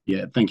 And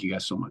yeah, thank you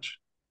guys so much.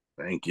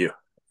 Thank you.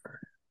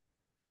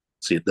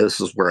 See, this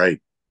is where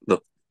the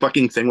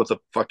fucking thing with the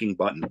fucking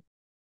button.